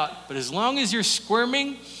that out. But as long as you're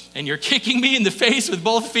squirming and you're kicking me in the face with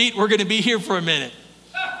both feet, we're going to be here for a minute.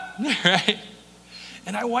 Right?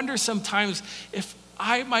 And I wonder sometimes if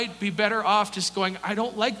I might be better off just going, I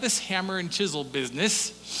don't like this hammer and chisel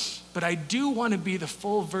business, but I do want to be the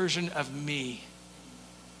full version of me.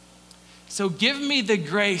 So give me the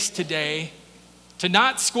grace today to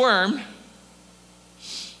not squirm,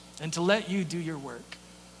 and to let you do your work.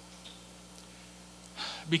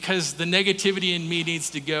 Because the negativity in me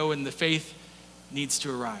needs to go and the faith needs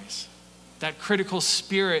to arise. That critical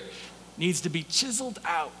spirit needs to be chiseled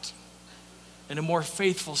out, and a more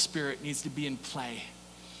faithful spirit needs to be in play.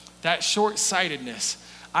 That short-sightedness,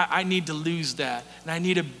 I need to lose that, and I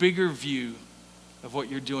need a bigger view of what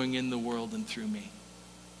you're doing in the world and through me.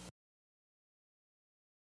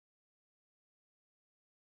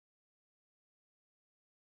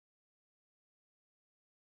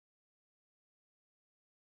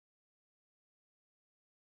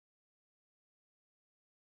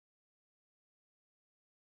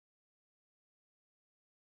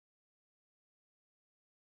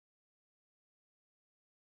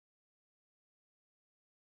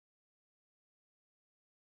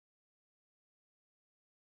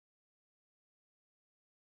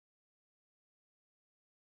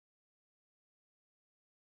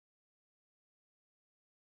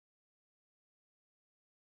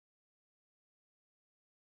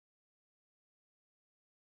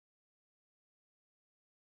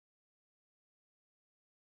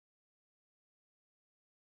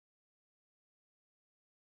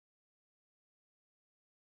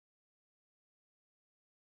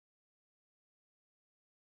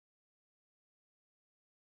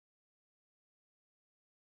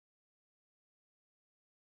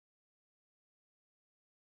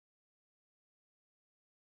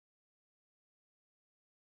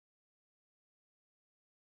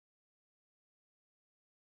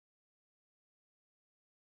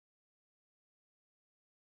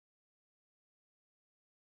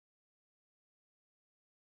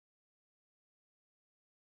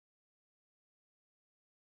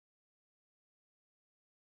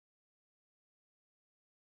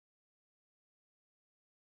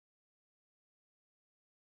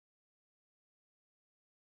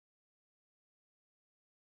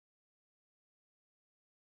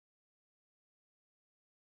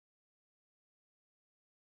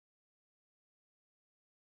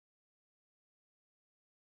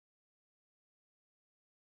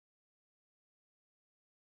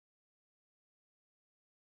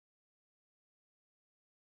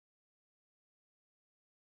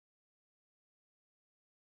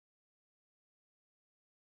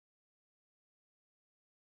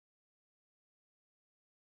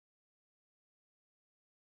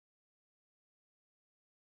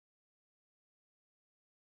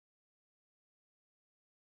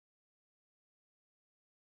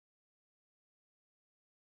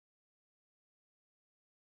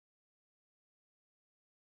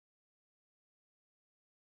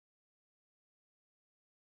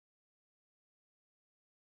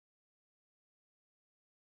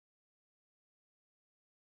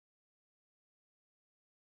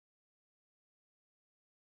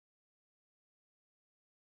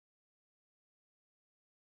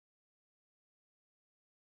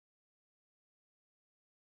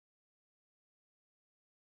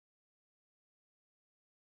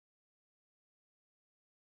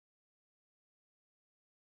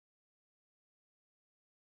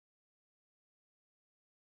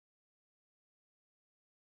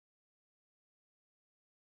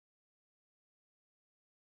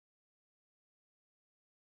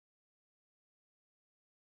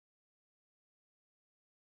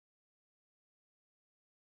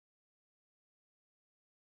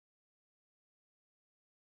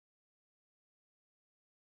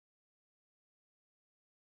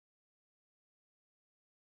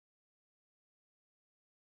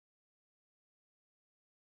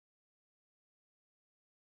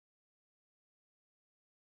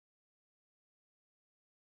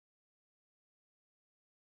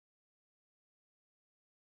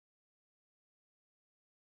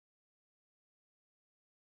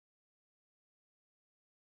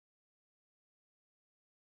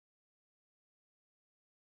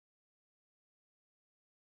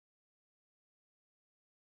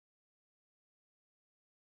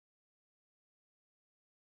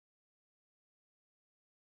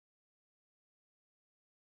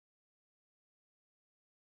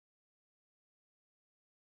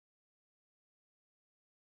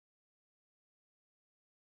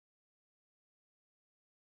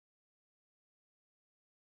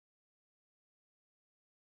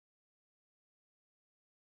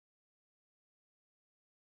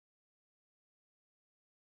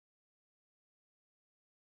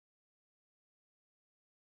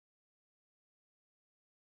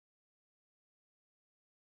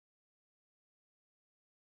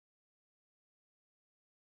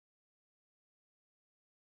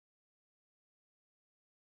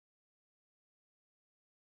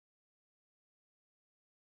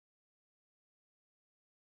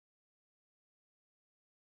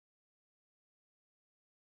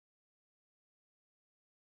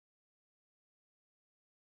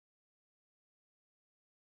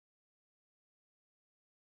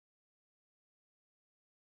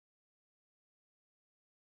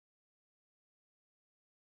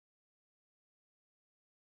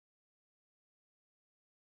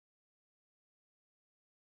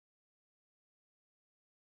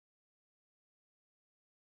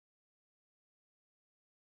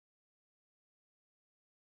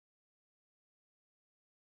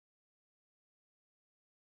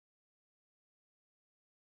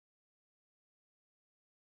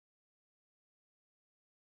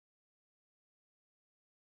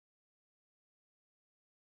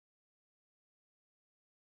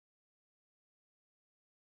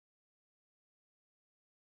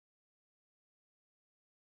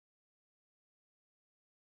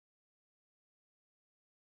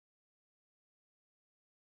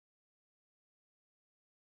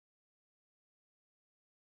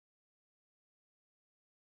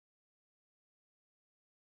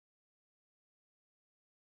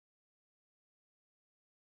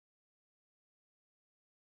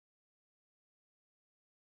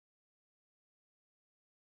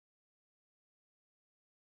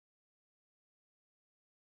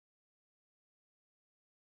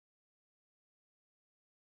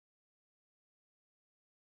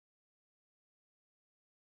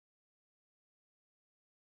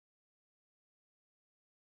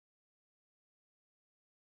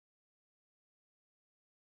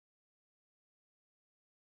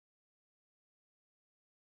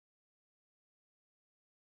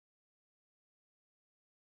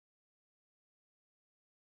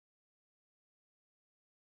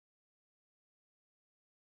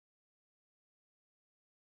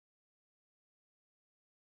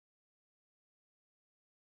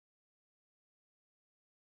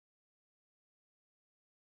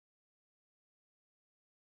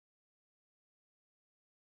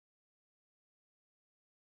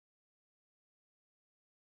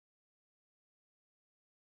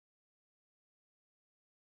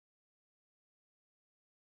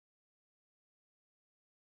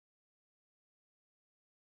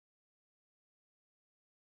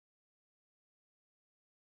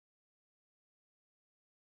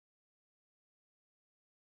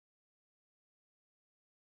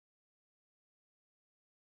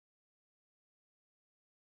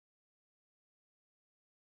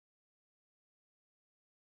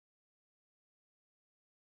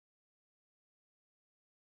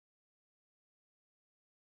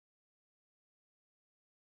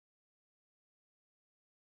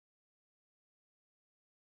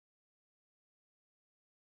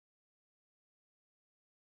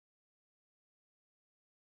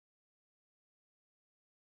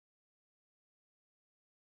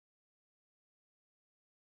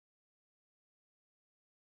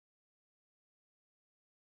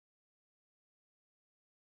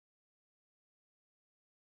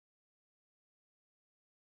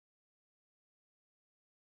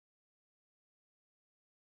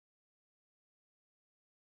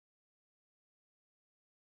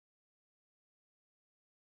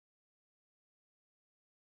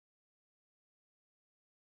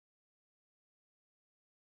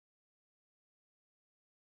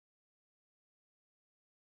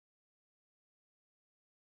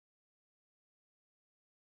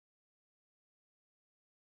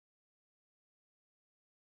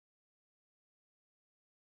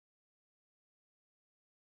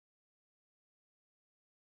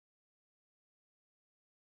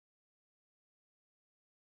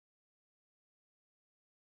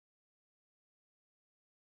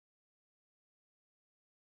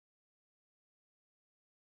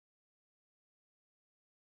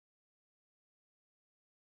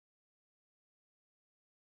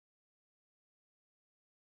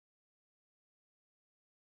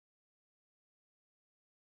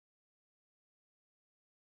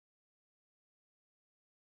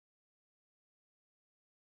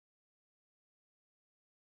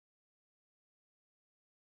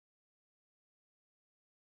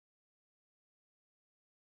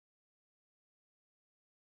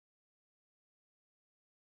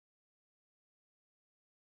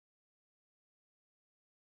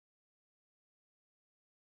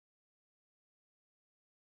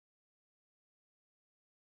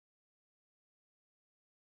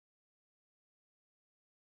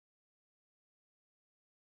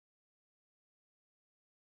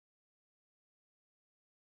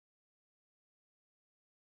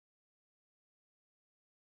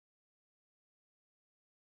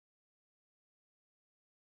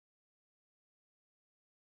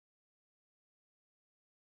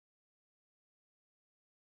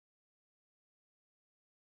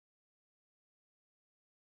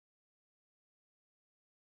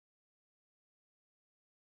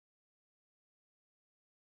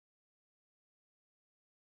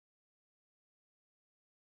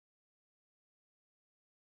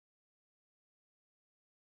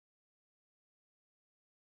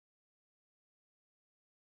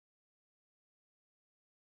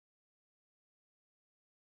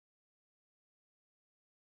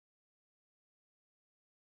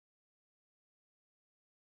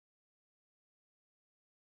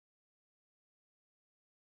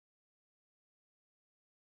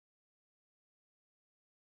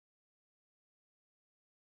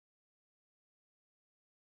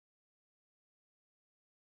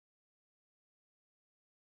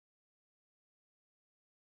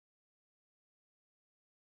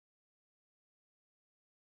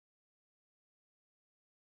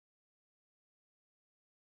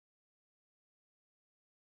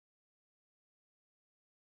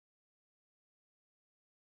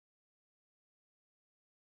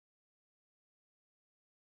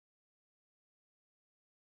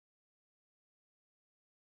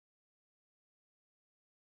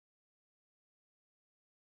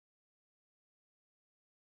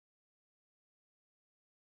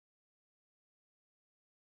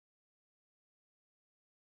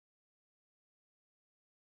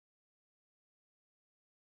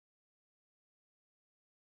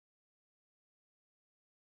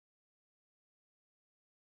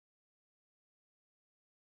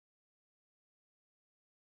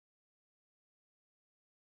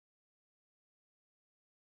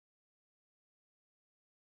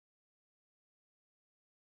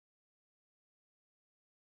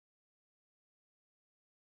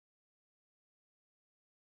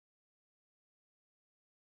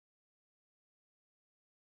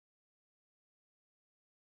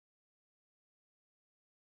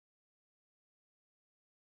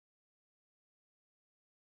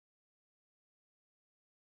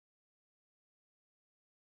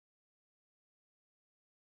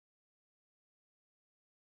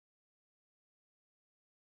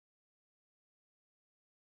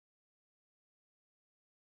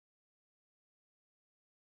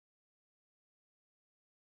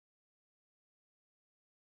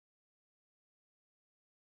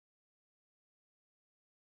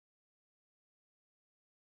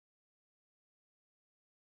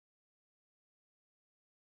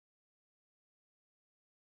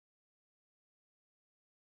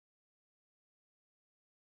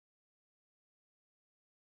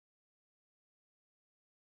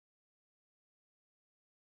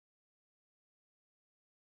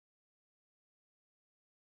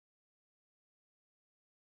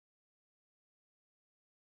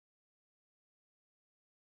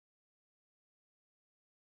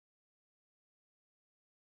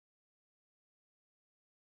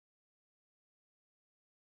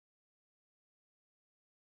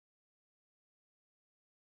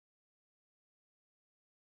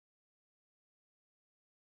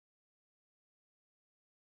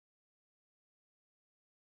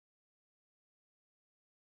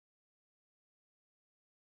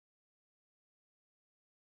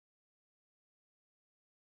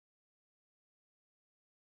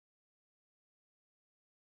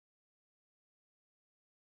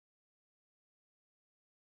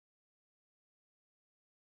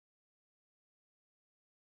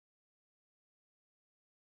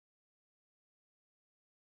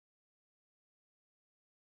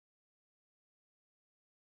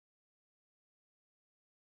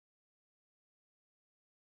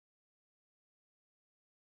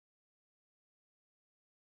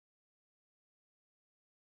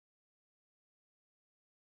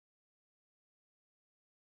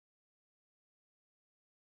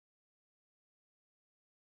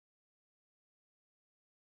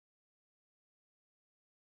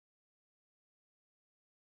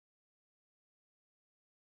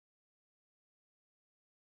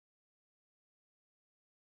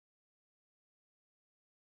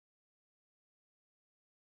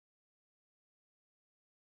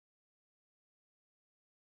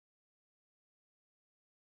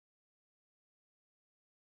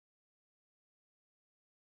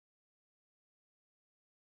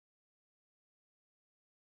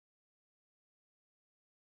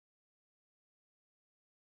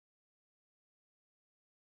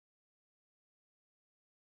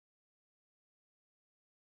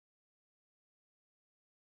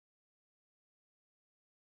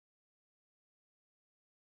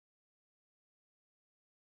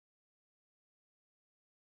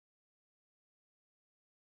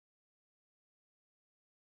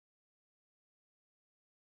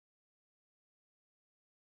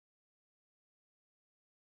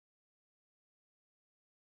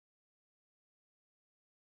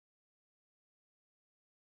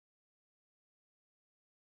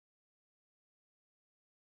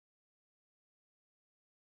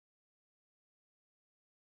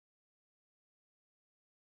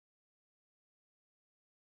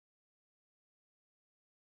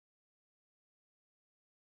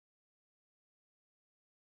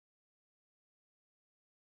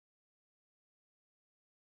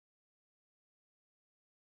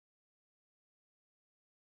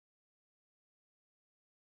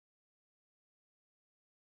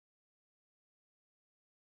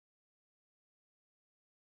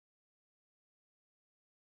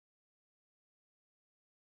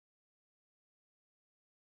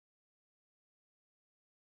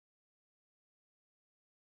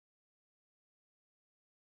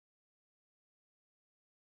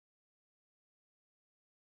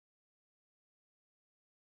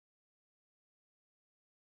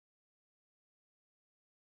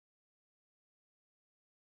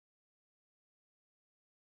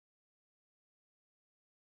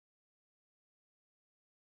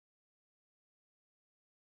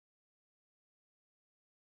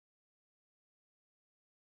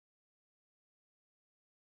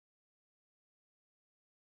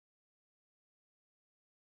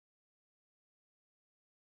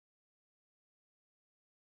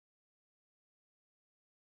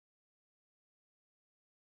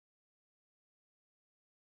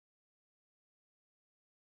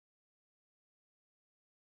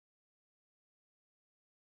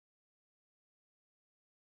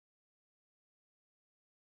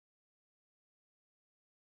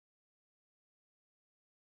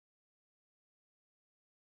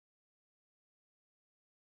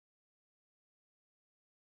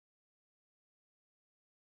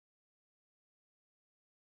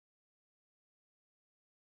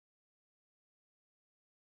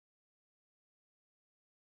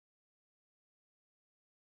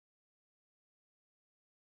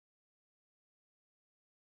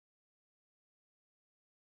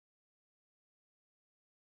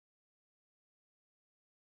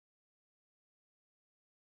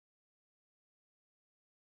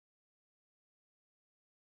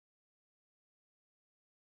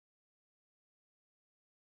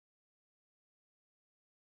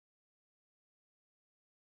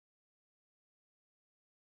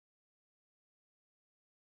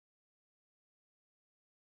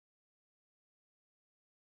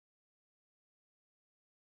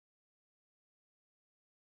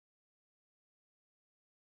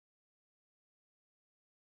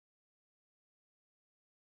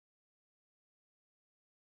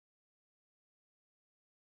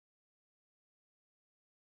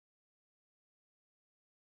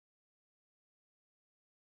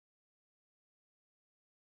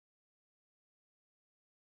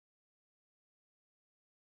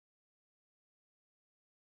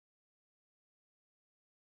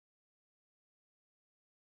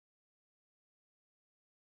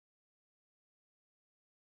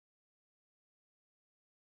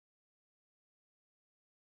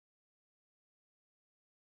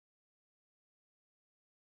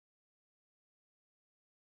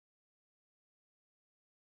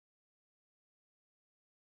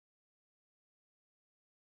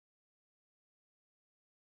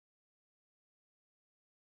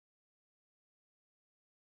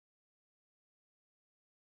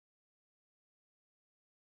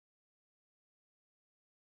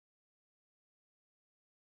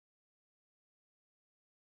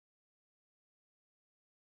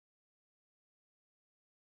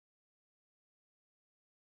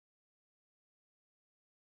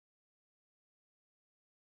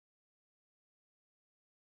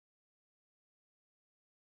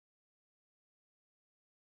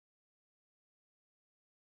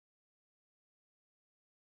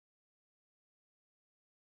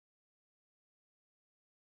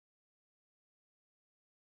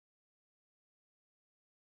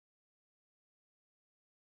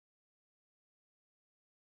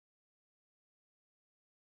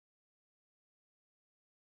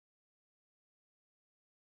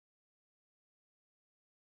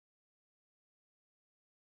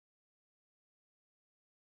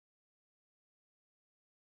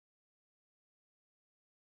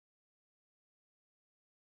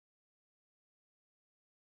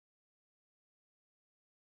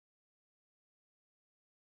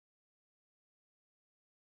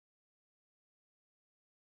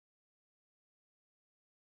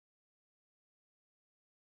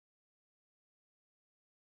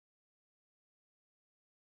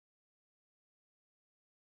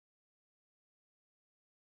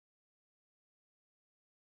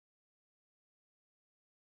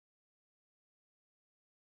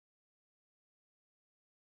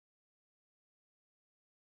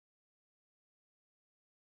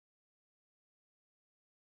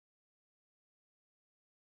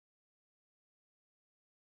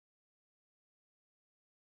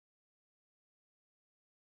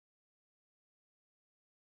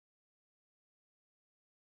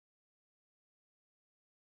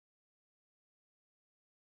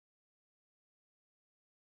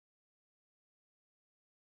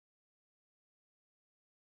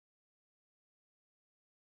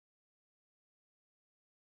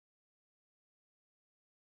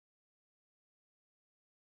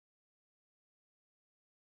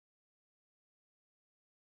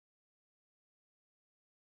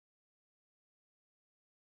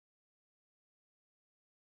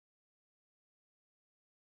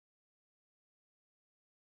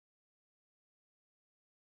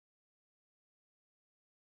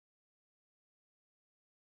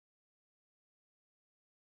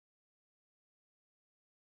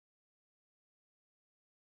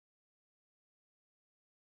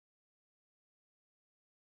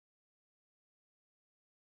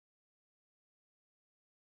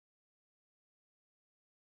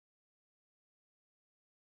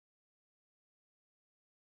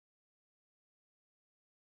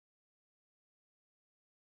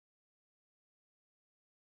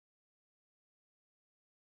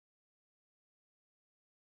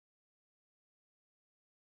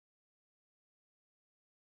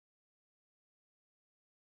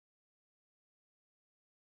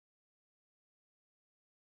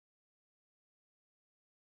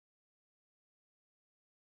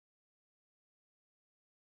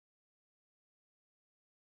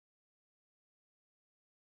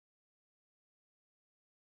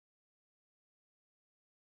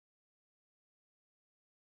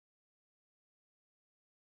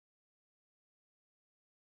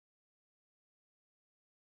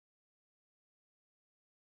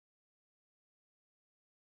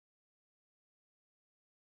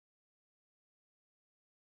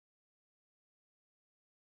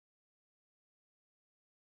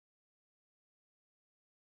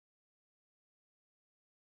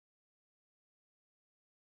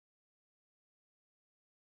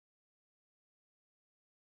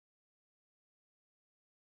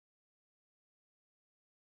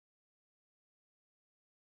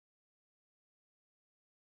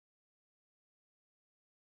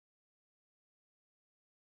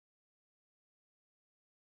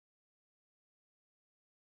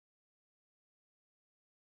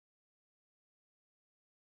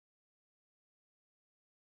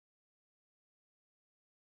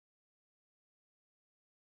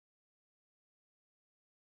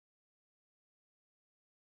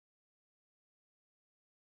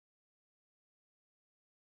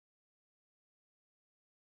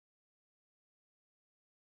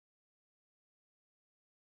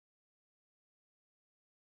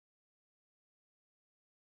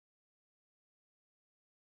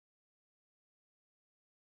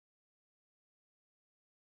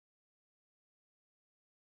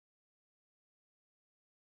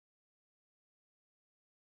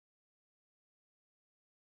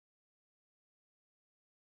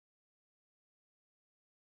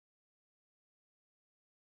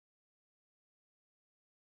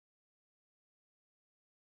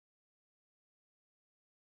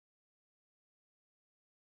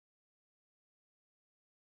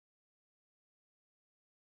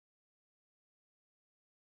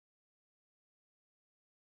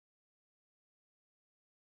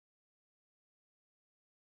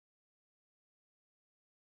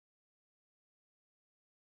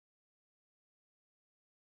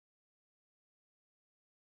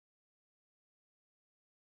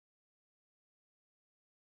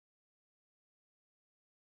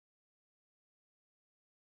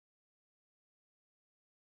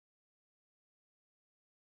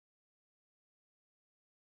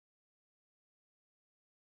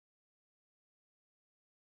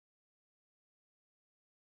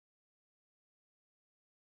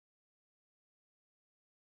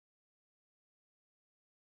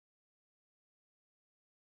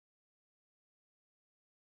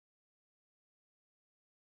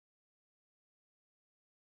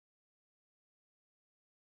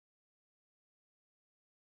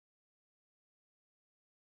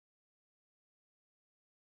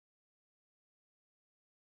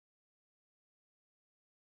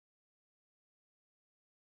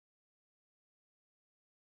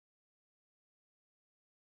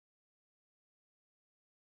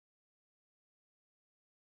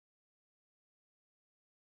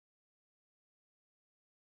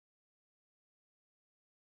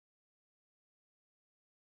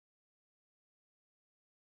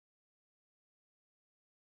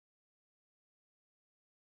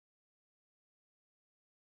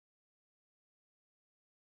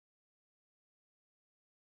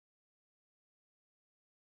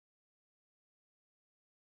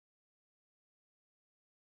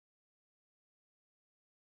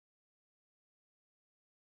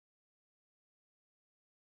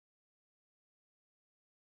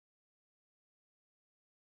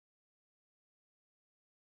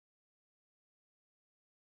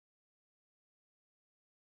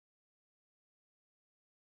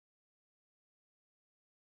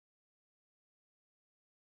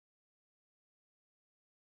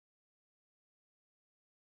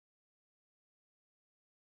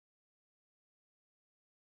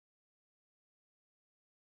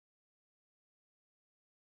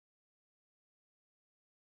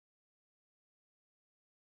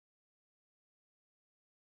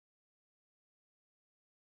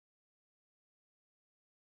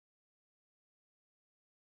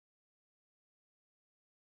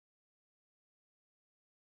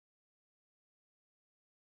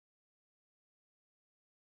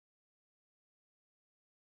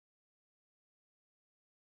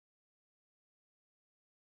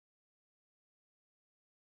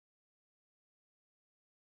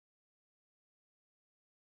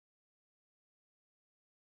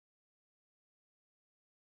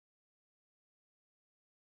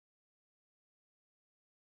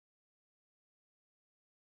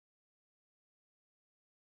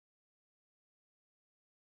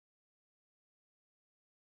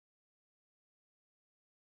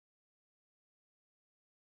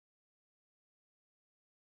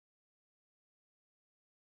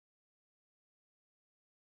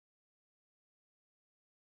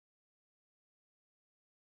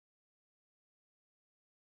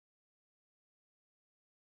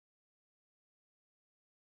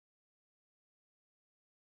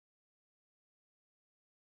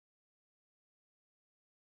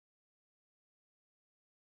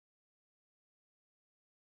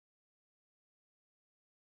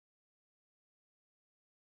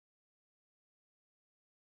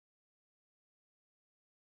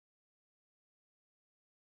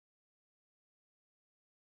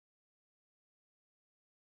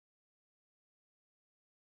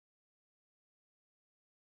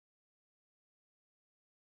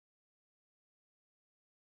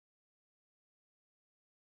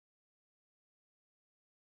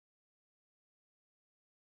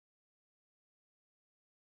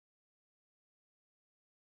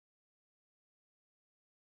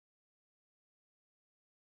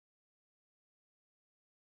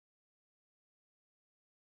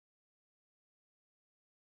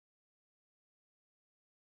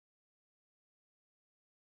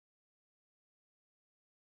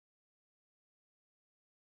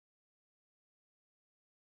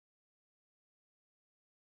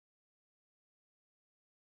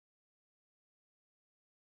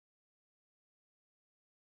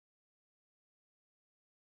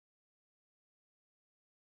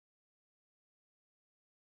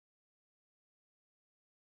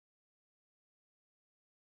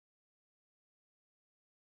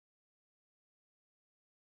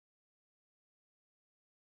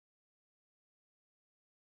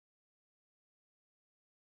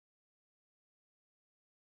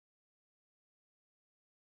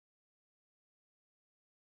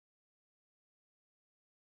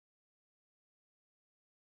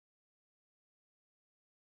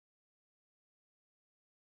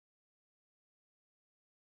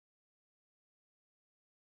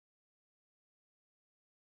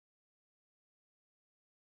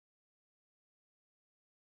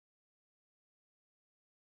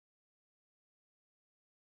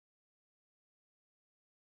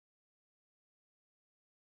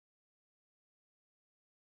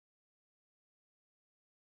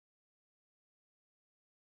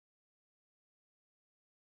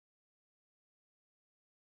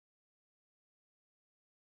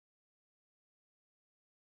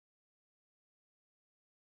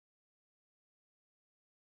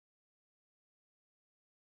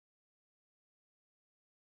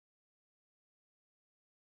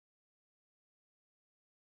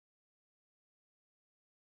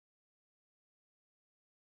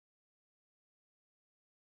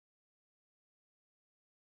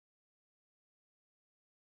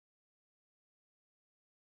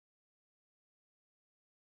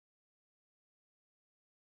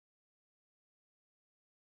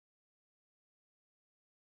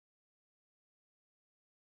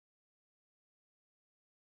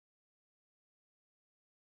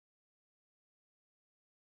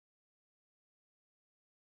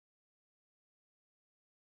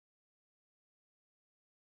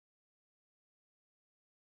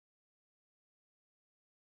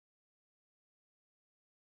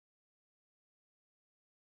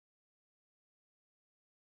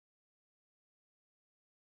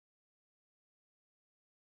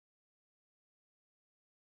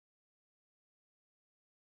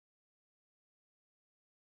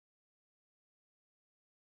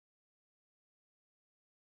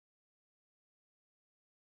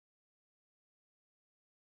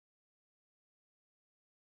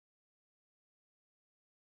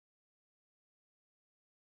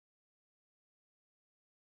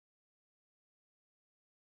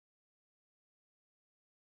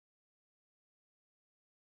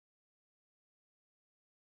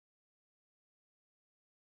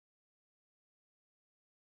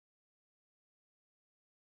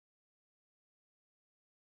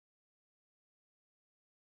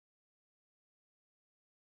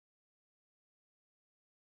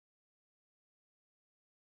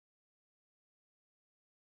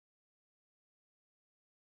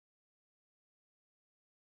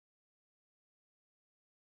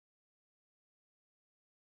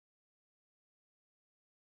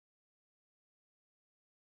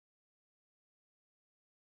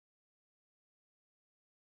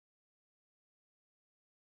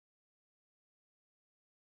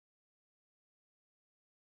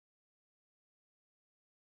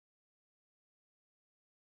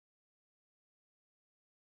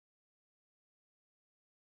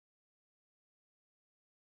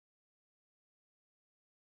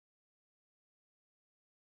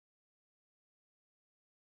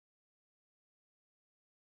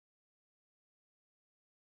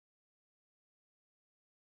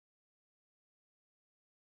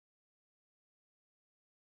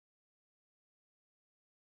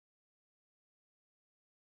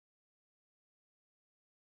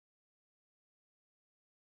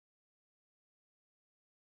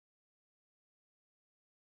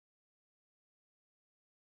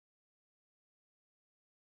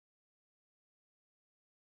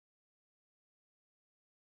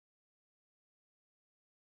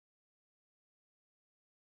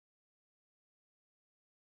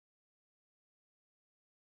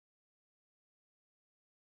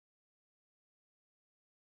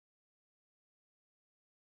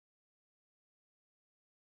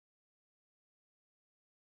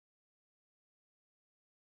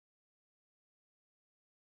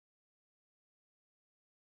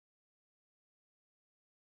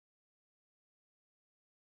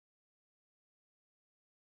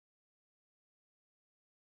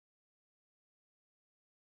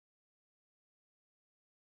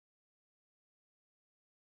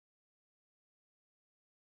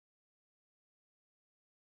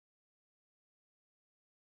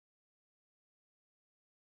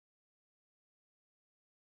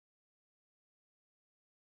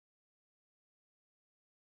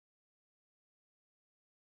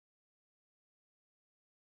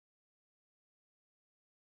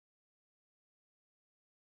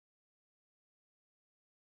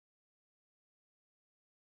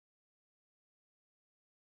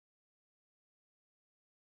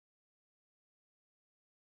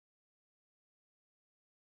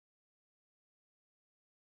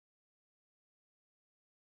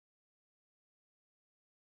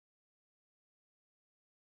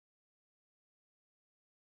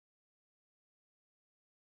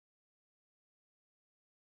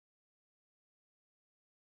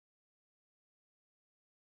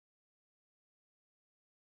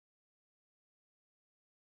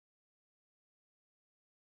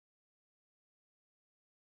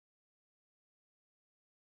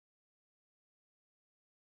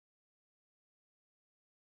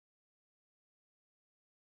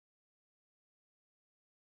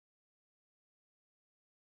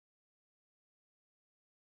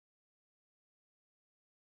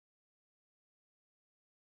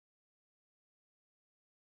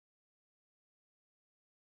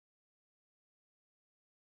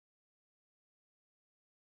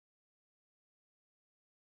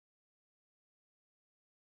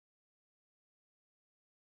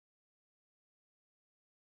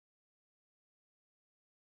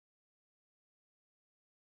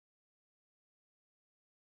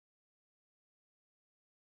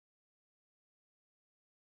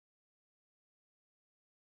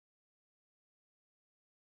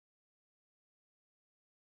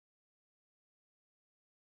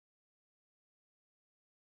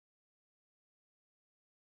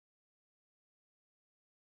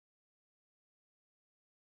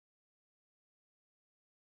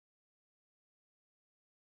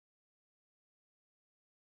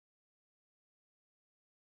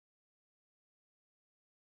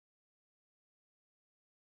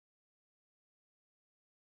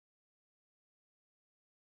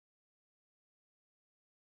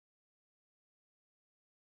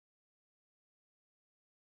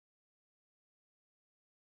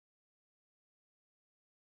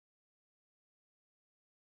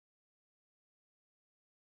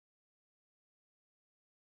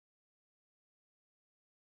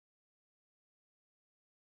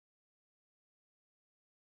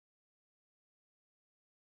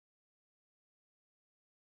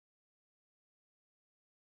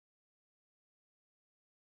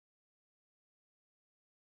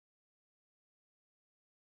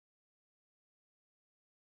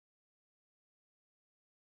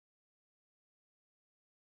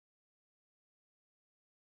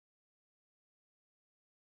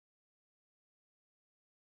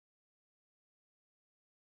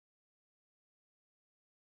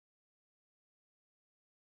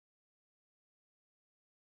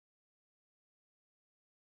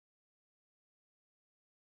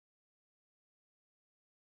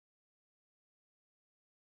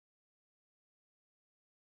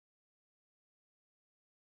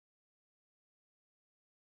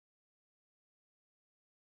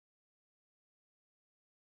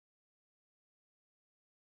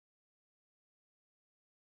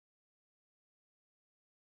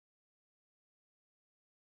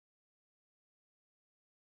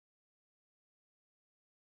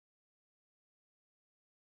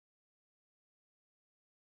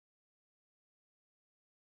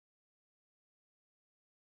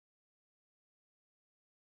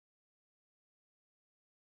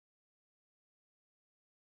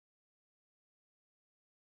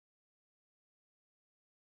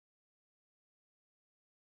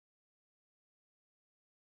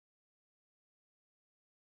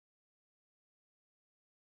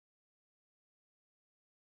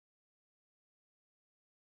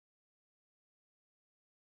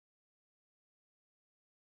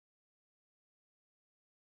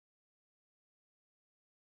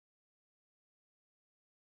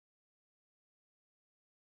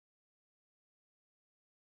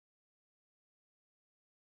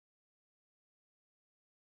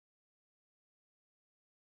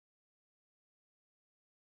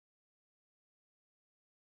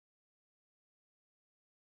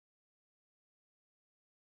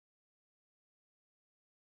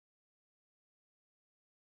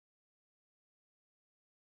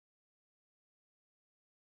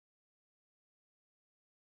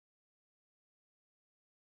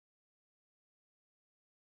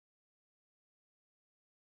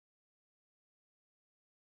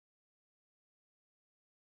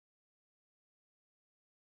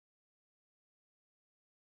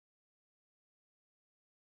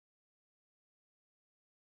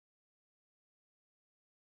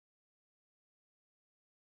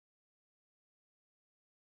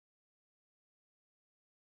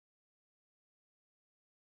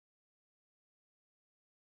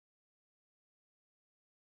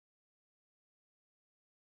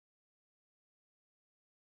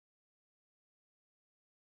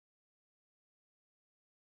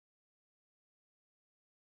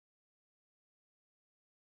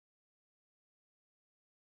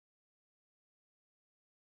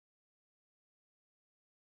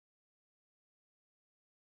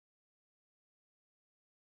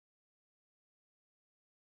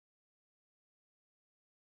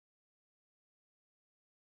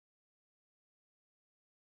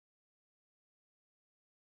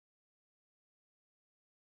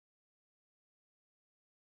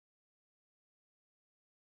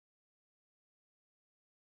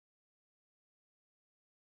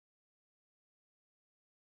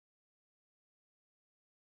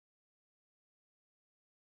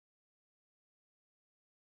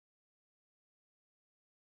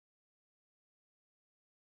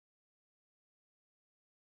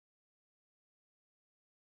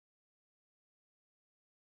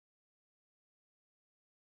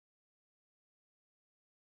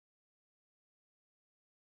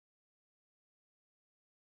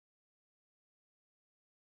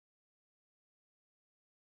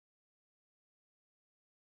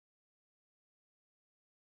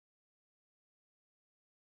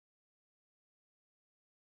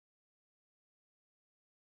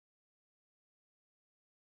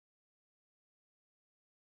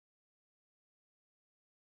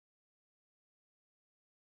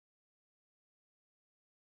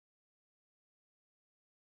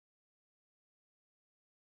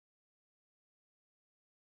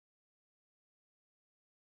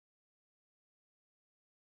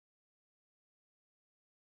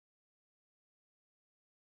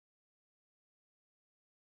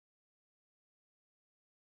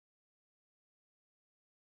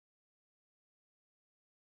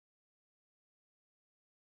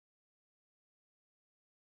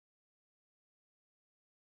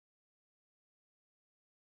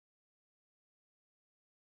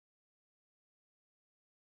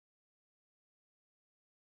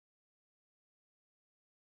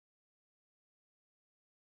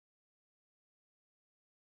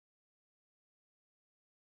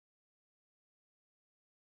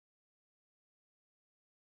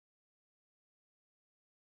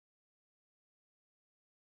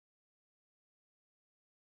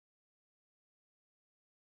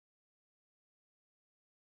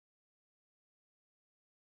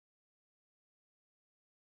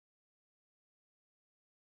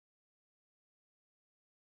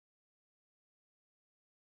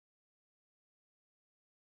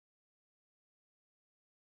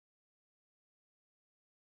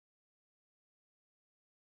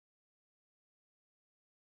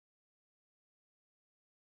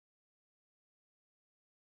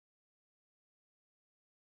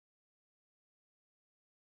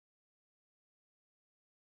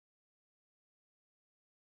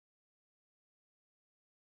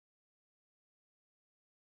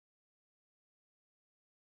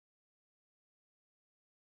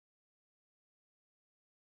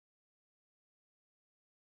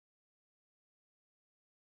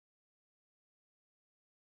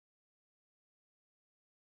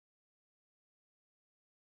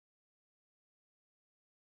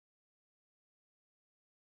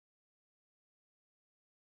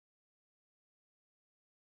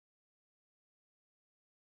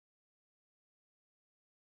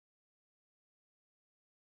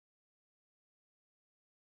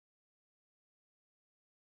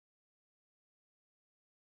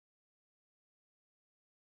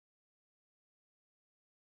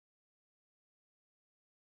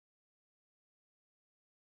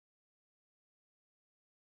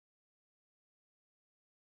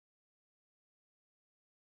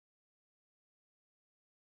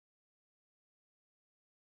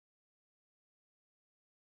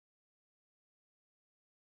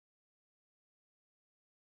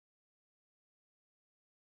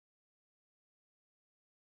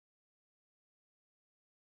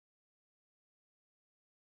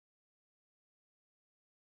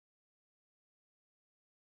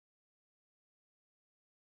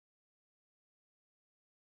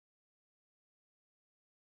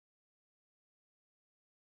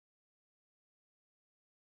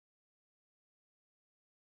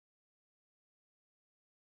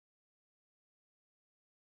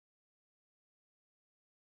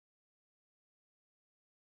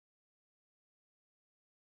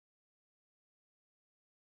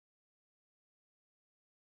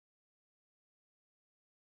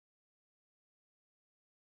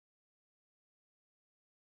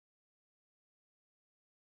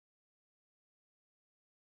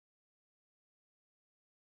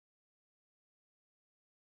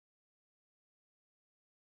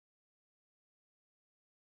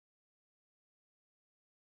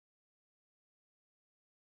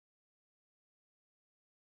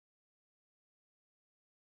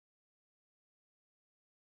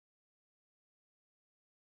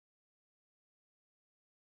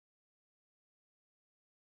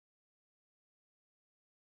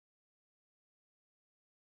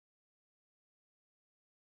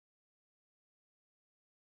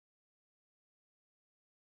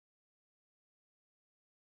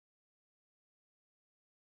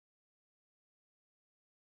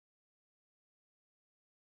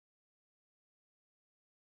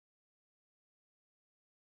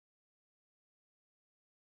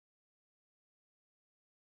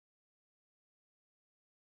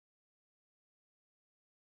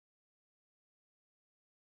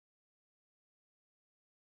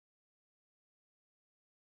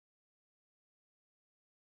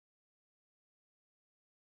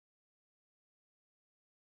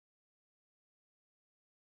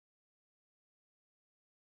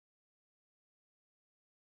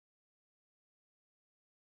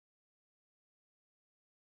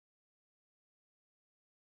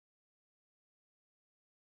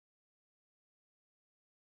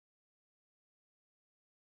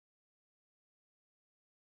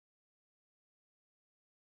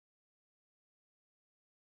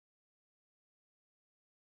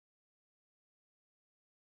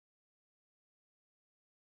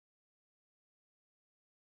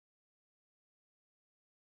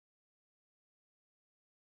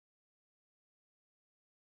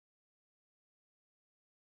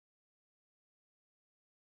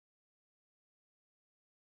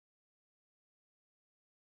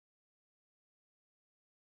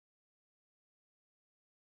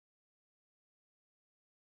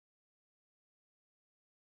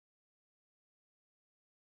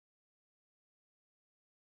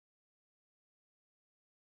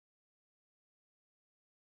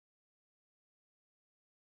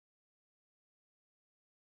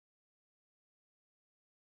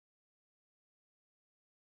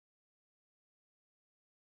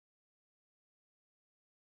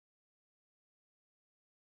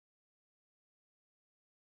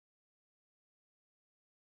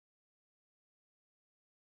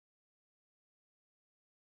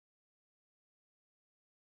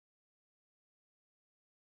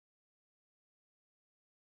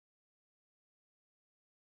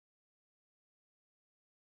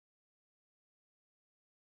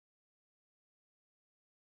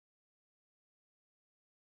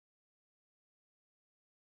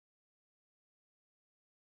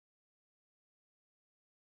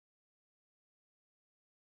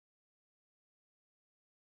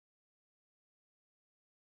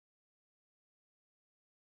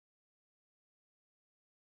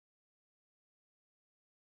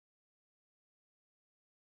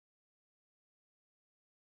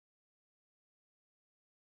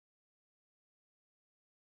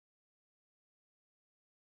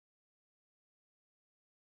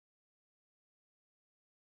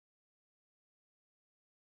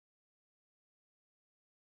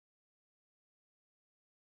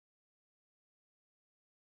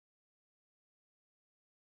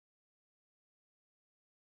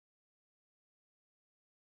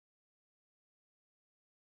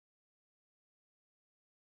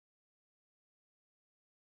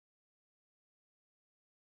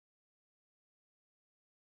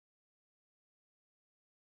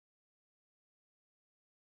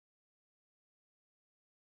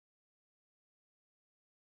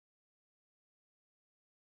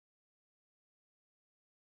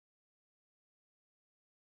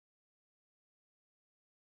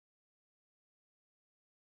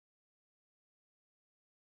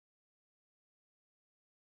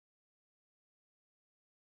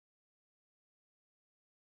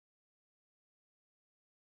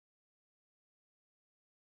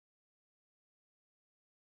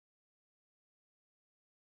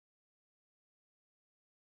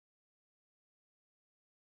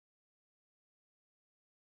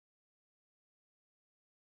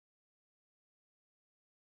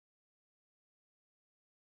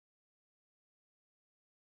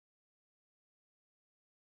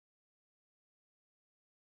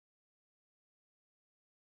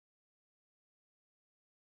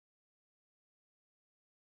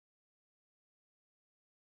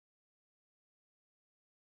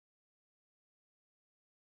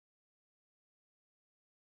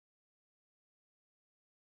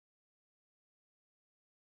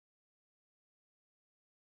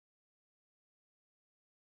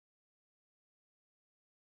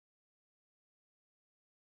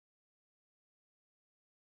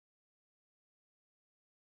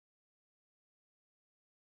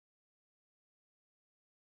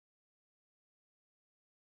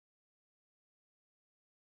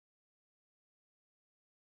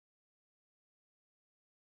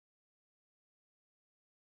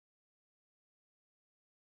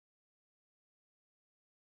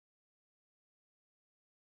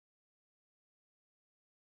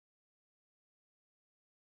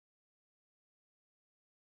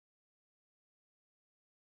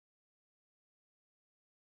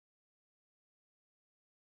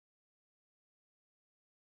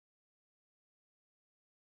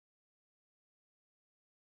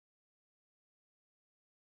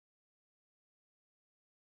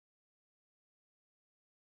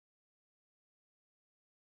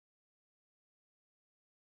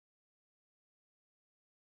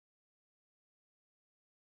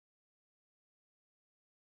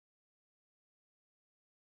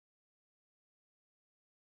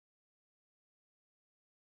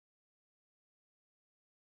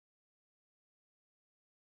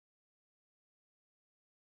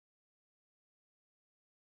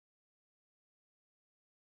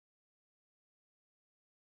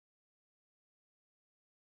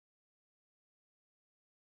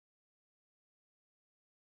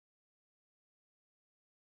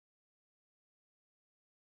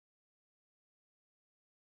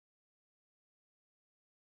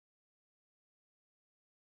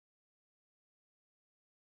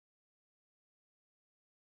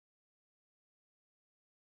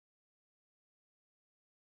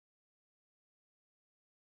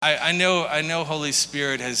 I know Holy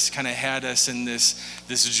Spirit has kind of had us in this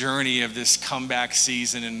journey of this comeback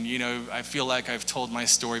season. And, I feel like I've told my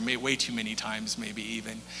story way too many times, maybe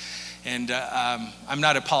even. And I'm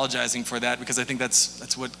not apologizing for that, because I think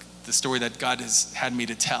that's what the story that God has had me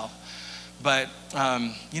to tell. But,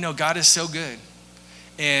 God is so good,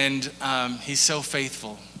 and he's so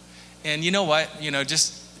faithful. And you know what?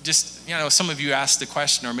 Just some of you asked the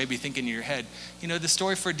question, or maybe thinking in your head, the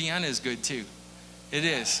story for Deanna is good too. It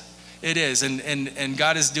is. And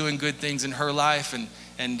God is doing good things in her life,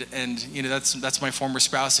 and that's my former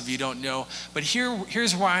spouse, if you don't know. But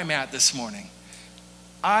here's where I'm at this morning.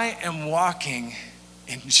 I am walking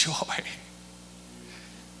in joy,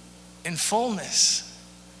 in fullness.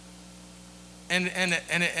 And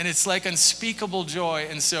it's like unspeakable joy.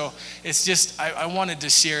 And so it's just, I wanted to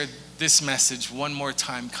share this message one more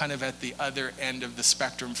time, kind of at the other end of the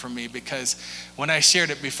spectrum for me, because when I shared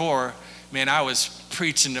it before, man, I was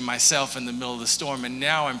preaching to myself in the middle of the storm, and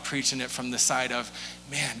now I'm preaching it from the side of,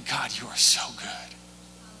 man, God, you are so good.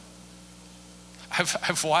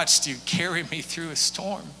 I've watched you carry me through a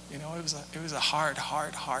storm. It was a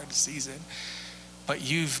hard season. But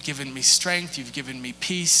you've given me strength, you've given me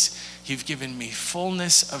peace, you've given me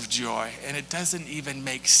fullness of joy. And it doesn't even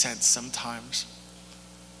make sense sometimes.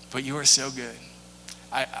 But you are so good.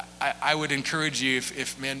 I would encourage you,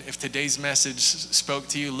 if today's message spoke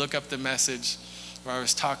to you, look up the message where I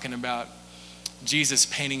was talking about Jesus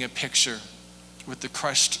painting a picture with the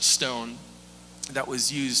crushed stone that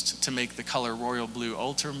was used to make the color royal blue,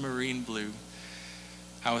 ultramarine blue.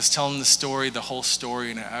 I was telling the whole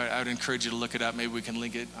story, and I would encourage you to look it up. Maybe we can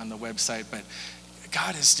link it on the website. But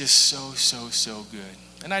God is just so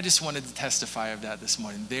good. And I just wanted to testify of that this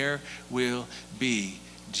morning. There will be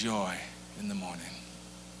joy in the morning.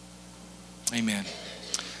 Amen.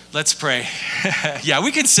 Let's pray. Yeah,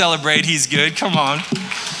 we can celebrate. He's good. Come on.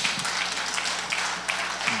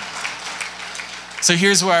 So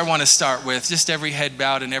here's where I want to start with. Just every head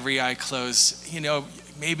bowed and every eye closed.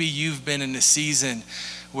 Maybe you've been in a season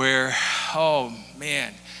where, oh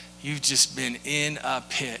man, you've just been in a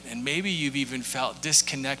pit, and maybe you've even felt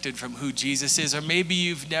disconnected from who Jesus is, or maybe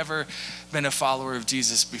you've never been a follower of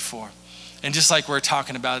Jesus before. And just like we're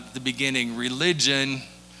talking about at the beginning, religion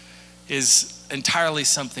is entirely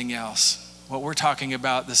something else. What we're talking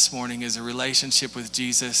about this morning is a relationship with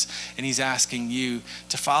Jesus, and he's asking you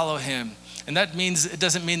to follow him. And it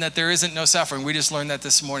doesn't mean that there isn't no suffering. We just learned that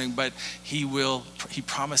this morning, but he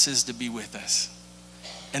promises to be with us.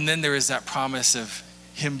 And then there is that promise of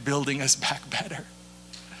him building us back better.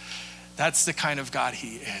 That's the kind of God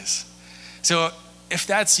he is. So if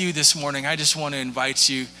that's you this morning, I just want to invite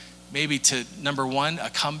you maybe to, number one, a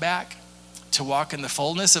comeback, to walk in the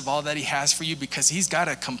fullness of all that he has for you, because he's got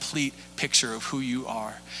a complete picture of who you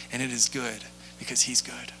are. And it is good because he's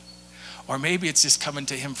good. Or maybe it's just coming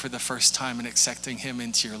to him for the first time and accepting him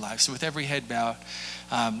into your life. So with every head bowed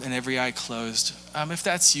and every eye closed, if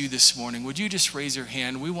that's you this morning, would you just raise your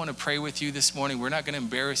hand? We want to pray with you this morning. We're not going to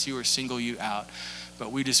embarrass you or single you out,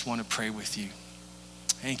 but we just want to pray with you.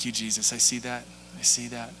 Thank you, Jesus. I see that.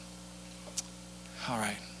 All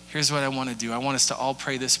right. Here's what I want to do. I want us to all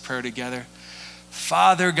pray this prayer together.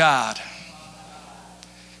 Father God,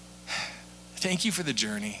 thank you for the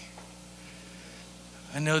journey.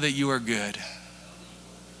 I know that you are good.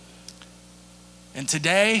 And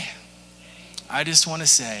today, I just want to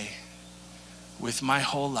say, with my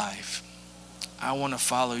whole life, I want to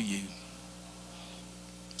follow you.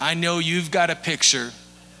 I know you've got a picture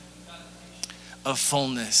of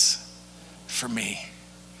fullness for me,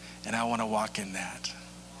 and I want to walk in that.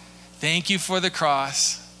 Thank you for the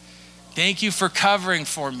cross. Thank you for covering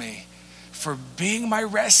for me, for being my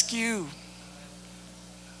rescue.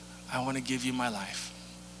 I want to give you my life.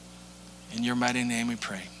 In your mighty name we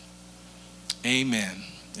pray. Amen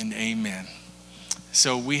and amen.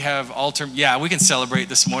 So we have we can celebrate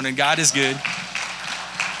this morning. God is good.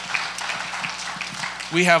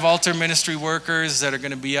 We have altar ministry workers that are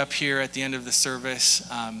going to be up here at the end of the service.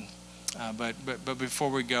 But before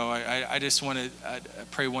we go, I just want to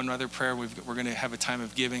pray one other prayer. We're going to have a time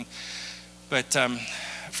of giving. But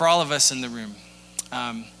for all of us in the room,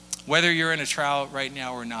 whether you're in a trial right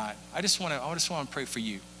now or not, I just want to pray for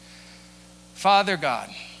you. Father God,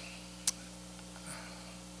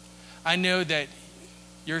 I know that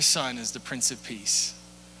your Son is the Prince of Peace.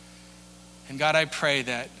 And God, I pray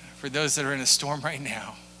that for those that are in a storm right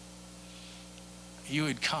now, you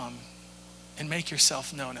would come and make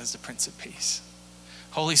yourself known as the Prince of Peace.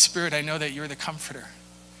 Holy Spirit, I know that you're the comforter.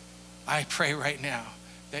 I pray right now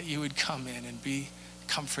that you would come in and be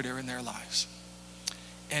comforter in their lives.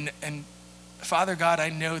 And Father God, I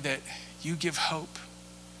know that you give hope.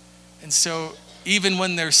 And so even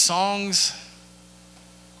when there's songs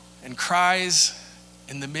and cries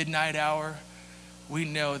in the midnight hour, we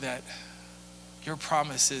know that your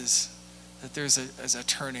promise is that there's a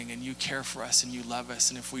turning, and you care for us and you love us.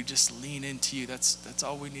 And if we just lean into you, that's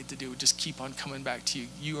all we need to do. Just keep on coming back to you.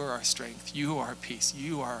 You are our strength. You are our peace.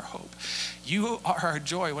 You are our hope. You are our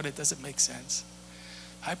joy when it doesn't make sense.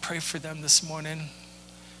 I pray for them this morning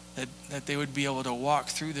that they would be able to walk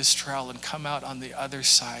through this trial and come out on the other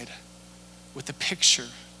side with a picture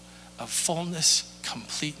of fullness,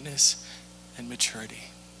 completeness, and maturity.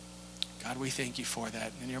 God, we thank you for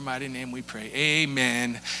that. In your mighty name we pray.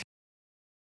 Amen.